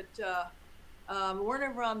 except that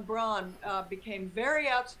Wernher von Braun became very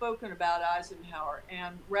outspoken about Eisenhower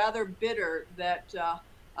and rather bitter that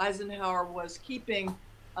Eisenhower was keeping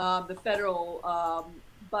the federal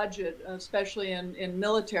budget, especially in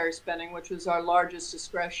military spending, which was our largest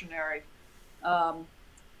discretionary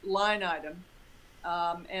line item.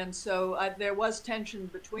 And so there was tension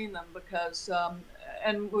between them because,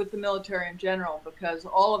 and with the military in general, because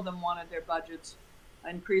all of them wanted their budgets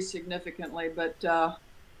increased significantly, but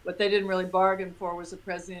what they didn't really bargain for was the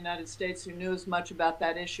President of the United States who knew as much about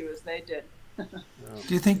that issue as they did. Do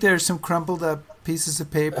you think there's some crumpled up pieces of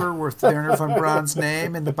paper with Wernher von Braun's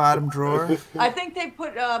name in the bottom drawer? I think they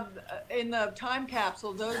put in the time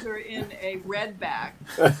capsule, those are in a red bag,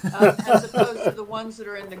 as opposed to the ones that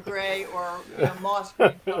are in the gray or moss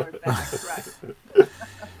green colored bags.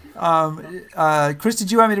 Right. Chris,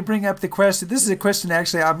 did you want me to bring up the question? This is a question,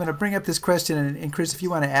 actually, I'm going to bring up this question, and Chris, if you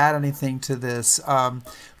want to add anything to this,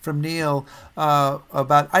 from Neil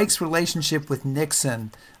about Ike's relationship with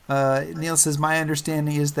Nixon. Neil says, my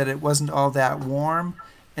understanding is that it wasn't all that warm.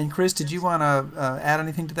 And Chris, did you want to add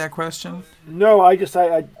anything to that question? No, I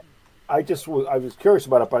was curious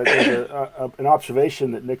about it, but there's an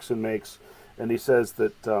observation that Nixon makes, and he says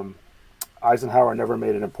that Eisenhower never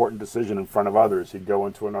made an important decision in front of others. He'd go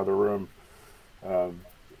into another room,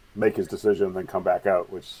 make his decision, and then come back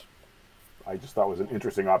out, which I just thought was an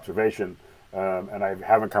interesting observation. And I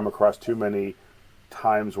haven't come across too many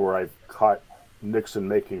times where I've caught Nixon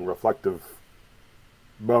making reflective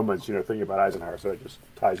moments, thinking about Eisenhower. So it just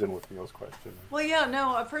ties in with Neil's question. Well, yeah,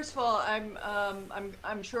 no. First of all,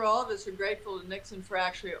 I'm sure all of us are grateful to Nixon for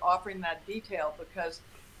actually offering that detail because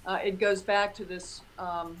it goes back to this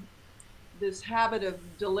this habit of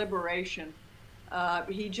deliberation.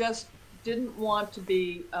 He just didn't want to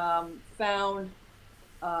be found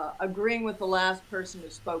agreeing with the last person who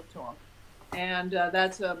spoke to him. And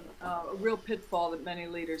that's a real pitfall that many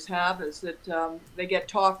leaders have, is that they get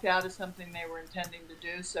talked out of something they were intending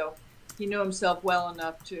to do. So he knew himself well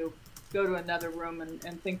enough to go to another room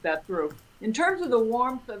and think that through. In terms of the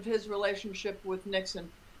warmth of his relationship with Nixon,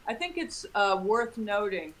 I think it's worth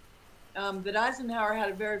noting that Eisenhower had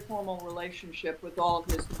a very formal relationship with all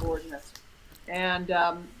of his subordinates. And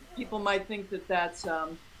people might think that that's a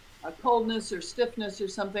coldness or stiffness or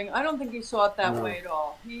something. I don't think he saw it that way at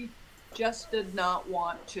all. He just did not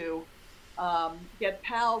want to get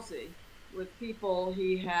palsy with people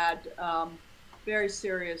he had very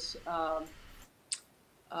serious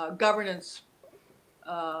governance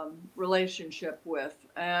relationship with.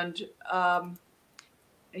 And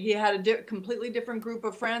he had a completely different group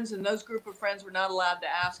of friends, and those group of friends were not allowed to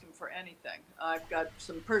ask him for anything. I've got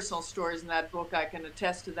some personal stories in that book. I can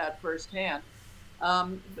attest to that firsthand.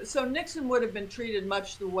 So Nixon would have been treated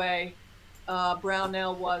much the way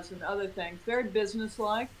Brownell was and other things, very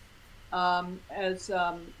businesslike. As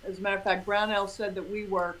a matter of fact, Brownell said that we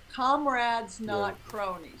were comrades, not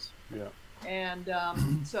cronies. Yeah. And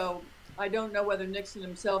so I don't know whether Nixon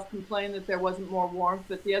himself complained that there wasn't more warmth,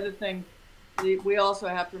 but the other thing we also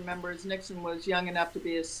have to remember is Nixon was young enough to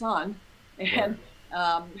be his son and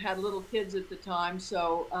had little kids at the time.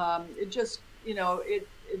 So it just,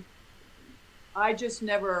 I just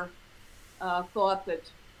never thought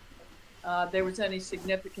that there was any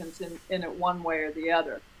significance in it one way or the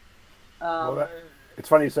other. Well, it's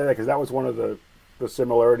funny you say that because that was one of the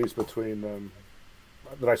similarities between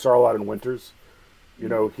that I saw a lot in Winters. You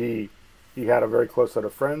know, he had a very close set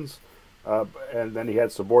of friends, and then he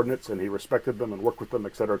had subordinates, and he respected them and worked with them,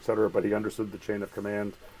 et cetera, but he understood the chain of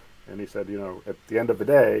command. And he said, you know, at the end of the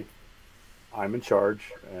day, I'm in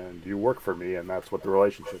charge, and you work for me, and that's what the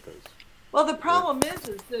relationship is. Well, the problem is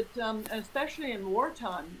that, especially in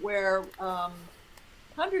wartime, where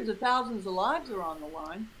hundreds of thousands of lives are on the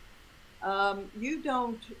line, you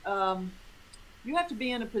don't. You have to be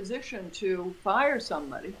in a position to fire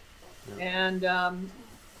somebody, and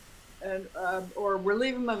or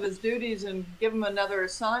relieve him of his duties and give him another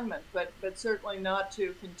assignment, but certainly not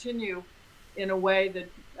to continue in a way that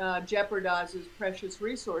jeopardizes precious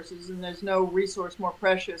resources. And there's no resource more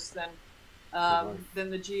precious than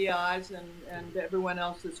the GIs and everyone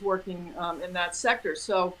else that's working in that sector.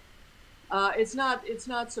 So it's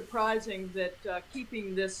not surprising that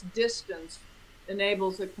keeping this distance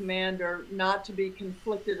enables a commander not to be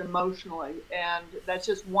conflicted emotionally, and that's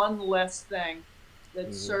just one less thing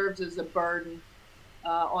that serves as a burden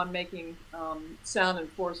on making sound and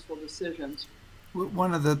forceful decisions.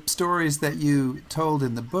 One of the stories that you told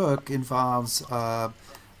in the book involves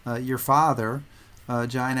your father,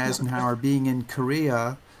 John Eisenhower, being in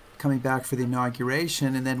Korea, coming back for the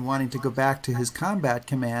inauguration, and then wanting to go back to his combat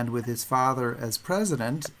command with his father as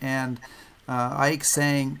president, and Ike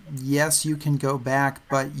saying, yes, you can go back,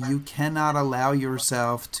 but you cannot allow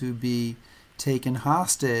yourself to be taken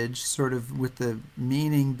hostage, sort of with the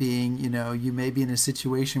meaning being, you know, you may be in a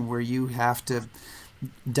situation where you have to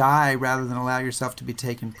die rather than allow yourself to be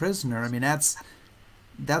taken prisoner. I mean,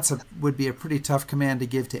 would be a pretty tough command to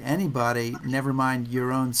give to anybody, never mind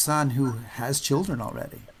your own son who has children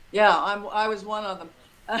already. Yeah, I was one of them.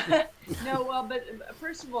 No, well, but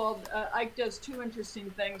first of all, Ike does two interesting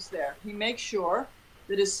things there. He makes sure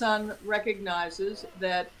that his son recognizes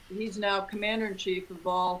that he's now commander-in-chief of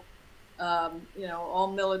all,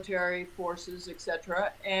 all military forces,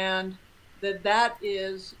 etc., and that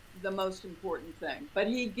is the most important thing. But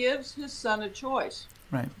he gives his son a choice,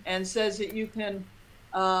 right, and says that you can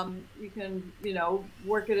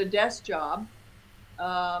work at a desk job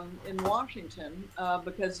in Washington,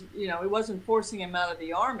 because he wasn't forcing him out of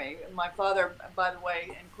the Army. My father, by the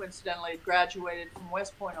way, and coincidentally, graduated from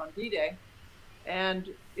West Point on D-Day, and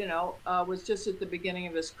was just at the beginning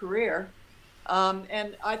of his career.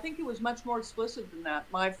 And I think it was much more explicit than that.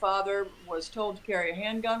 My father was told to carry a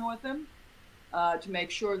handgun with him, to make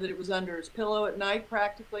sure that it was under his pillow at night,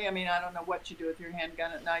 practically. I mean, I don't know what you do with your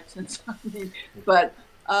handgun at night, but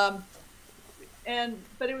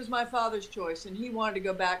it was my father's choice, and he wanted to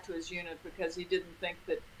go back to his unit because he didn't think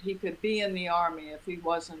that he could be in the Army if he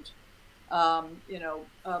wasn't,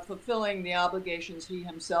 fulfilling the obligations he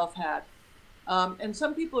himself had. And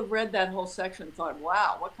some people have read that whole section and thought,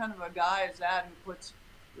 wow, what kind of a guy is that who puts,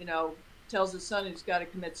 tells his son he's got to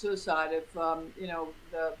commit suicide if,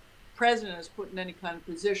 the president is put in any kind of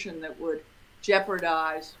position that would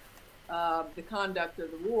jeopardize the conduct of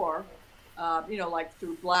the war. Like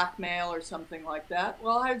through blackmail or something like that.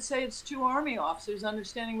 Well, I'd say it's two Army officers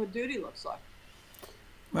understanding what duty looks like.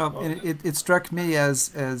 Well, it struck me as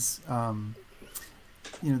the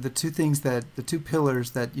two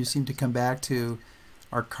pillars that you seem to come back to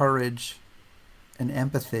are courage and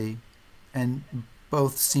empathy, and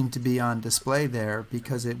both seem to be on display there,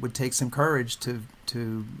 because it would take some courage to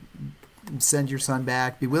send your son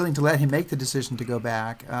back, be willing to let him make the decision to go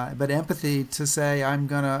back, but empathy to say, I'm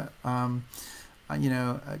going to,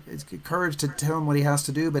 it's courage to tell him what he has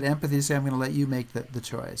to do, but empathy to say, I'm going to let you make the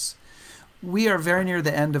choice. We are very near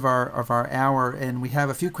the end of our hour, and we have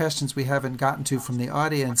a few questions we haven't gotten to from the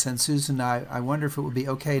audience. And Susan, I wonder if it would be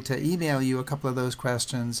okay to email you a couple of those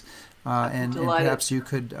questions, and perhaps you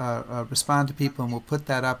could respond to people, and we'll put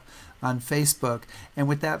that up on Facebook. And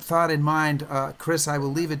with that thought in mind, Chris, I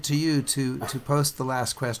will leave it to you to post the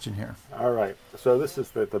last question here. All right. So this is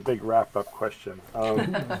the big wrap-up question.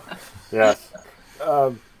 Yes.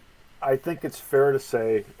 I think it's fair to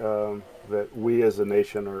say that we as a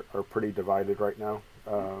nation are pretty divided right now.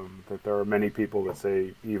 That there are many people that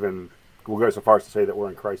say, even we'll go so far as to say that we're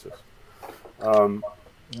in crisis.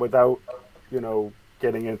 Without,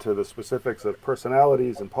 getting into the specifics of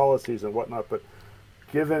personalities and policies and whatnot, but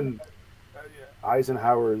given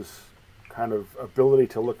Eisenhower's kind of ability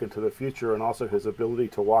to look into the future and also his ability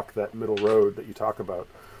to walk that middle road that you talk about,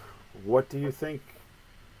 what do you think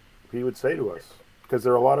he would say to us? Because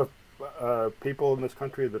there are a lot of people in this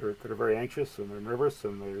country that are very anxious and they're nervous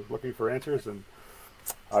and they're looking for answers, and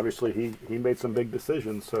obviously he made some big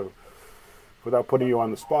decisions. So Without putting you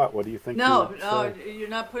on the spot, what do you think? No, no, you're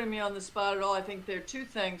not putting me on the spot at all. I think there are two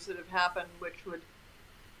things that have happened which would,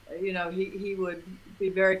 he would be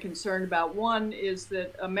very concerned about. One is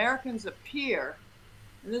that Americans appear,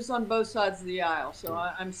 and this is on both sides of the aisle, so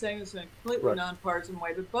I'm saying this in a completely nonpartisan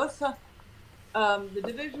way, but both sides, the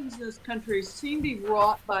divisions in this country seem to be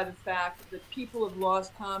wrought by the fact that people have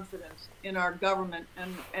lost confidence in our government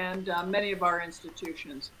and many of our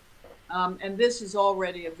institutions. And this is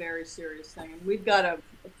already a very serious thing. And we've got to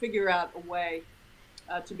figure out a way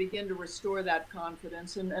to begin to restore that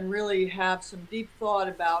confidence and really have some deep thought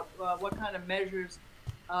about what kind of measures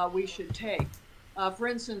we should take. For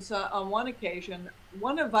instance, on one occasion,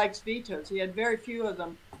 one of Ike's vetoes, he had very few of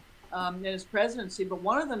them in his presidency, but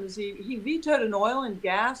one of them is he vetoed an oil and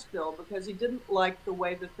gas bill because he didn't like the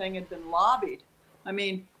way the thing had been lobbied. I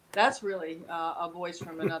mean, that's really a voice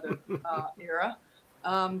from another era.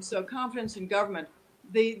 So confidence in government.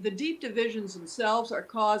 The deep divisions themselves are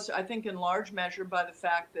caused, I think, in large measure by the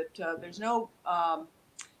fact that there's no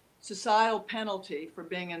societal penalty for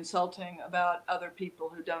being insulting about other people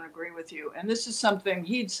who don't agree with you. And this is something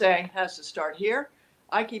he'd say has to start here.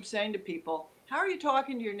 I keep saying to people, how are you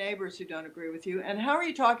talking to your neighbors who don't agree with you? And how are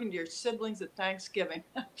you talking to your siblings at Thanksgiving?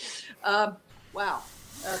 Wow,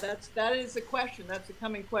 that is a question. That's a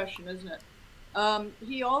coming question, isn't it?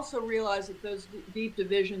 He also realized that those deep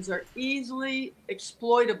divisions are easily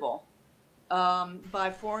exploitable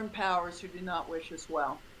by foreign powers who do not wish us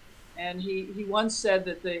well. And he once said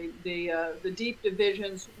that the deep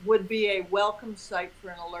divisions would be a welcome sight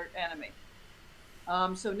for an alert enemy.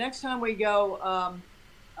 So next time we go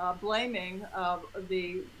blaming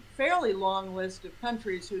the fairly long list of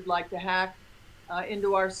countries who'd like to hack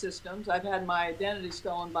into our systems. I've had my identity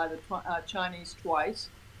stolen by the Chinese twice.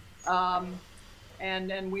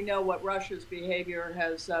 And we know what Russia's behavior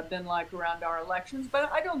has been like around our elections,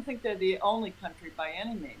 but I don't think they're the only country by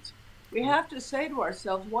any means. We have to say to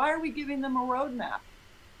ourselves, why are we giving them a roadmap?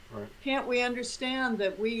 Right. Can't we understand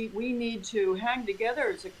that we need to hang together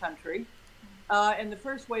as a country? And the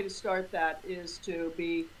first way to start that is to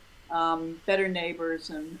be better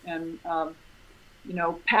neighbors and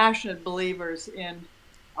passionate believers in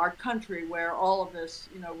our country where all of this,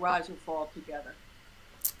 rise or fall together.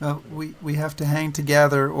 We have to hang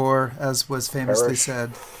together, or as was famously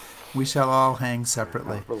said, we shall all hang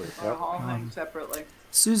separately. All hang separately.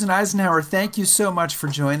 Susan Eisenhower, thank you so much for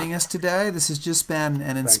joining us today. This has just been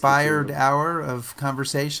an inspired hour of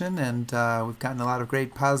conversation, and we've gotten a lot of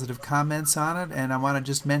great positive comments on it. And I want to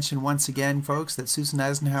just mention once again, folks, that Susan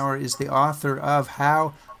Eisenhower is the author of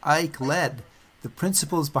How Ike Led, the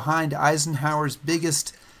principles behind Eisenhower's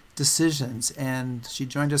biggest decisions, and she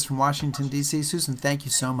joined us from Washington, D.C. Susan, thank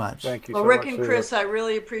you so much. Thank you so much. Rick and Chris, I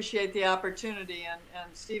really appreciate the opportunity, and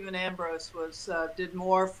Stephen Ambrose did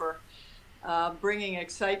more for bringing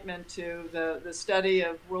excitement to the study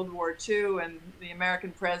of World War II and the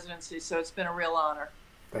American presidency, so it's been a real honor.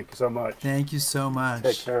 Thank you so much. Thank you so much.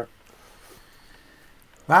 Take care.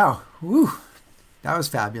 Wow. Woo. That was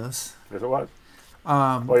fabulous. Yes, it was.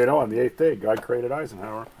 On the 8th day, God created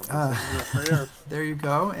Eisenhower. There you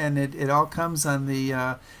go. And it all comes on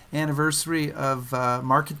the anniversary of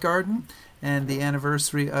Market Garden and the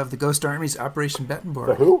anniversary of the Ghost Army's Operation Bettenborg.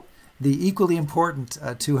 The who? The equally important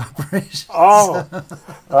two operations. Oh,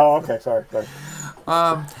 okay. Sorry.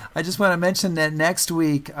 I just want to mention that next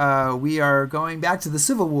week we are going back to the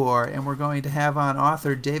Civil War, and we're going to have on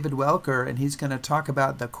author David Welker, and he's going to talk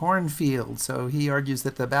about the cornfield. So he argues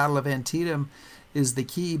that the Battle of Antietam is the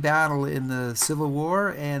key battle in the Civil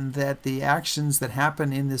War, and that the actions that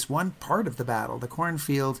happen in this one part of the battle, the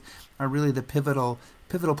cornfield, are really the pivotal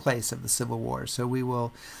place of the Civil War. So we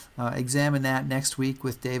will examine that next week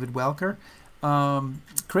with David Welker.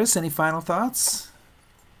 Chris, any final thoughts?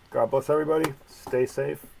 God bless everybody. Stay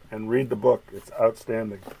safe and read the book. It's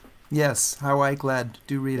outstanding. Yes, How Ike Led.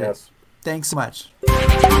 Do read it. Yes. Thanks so much.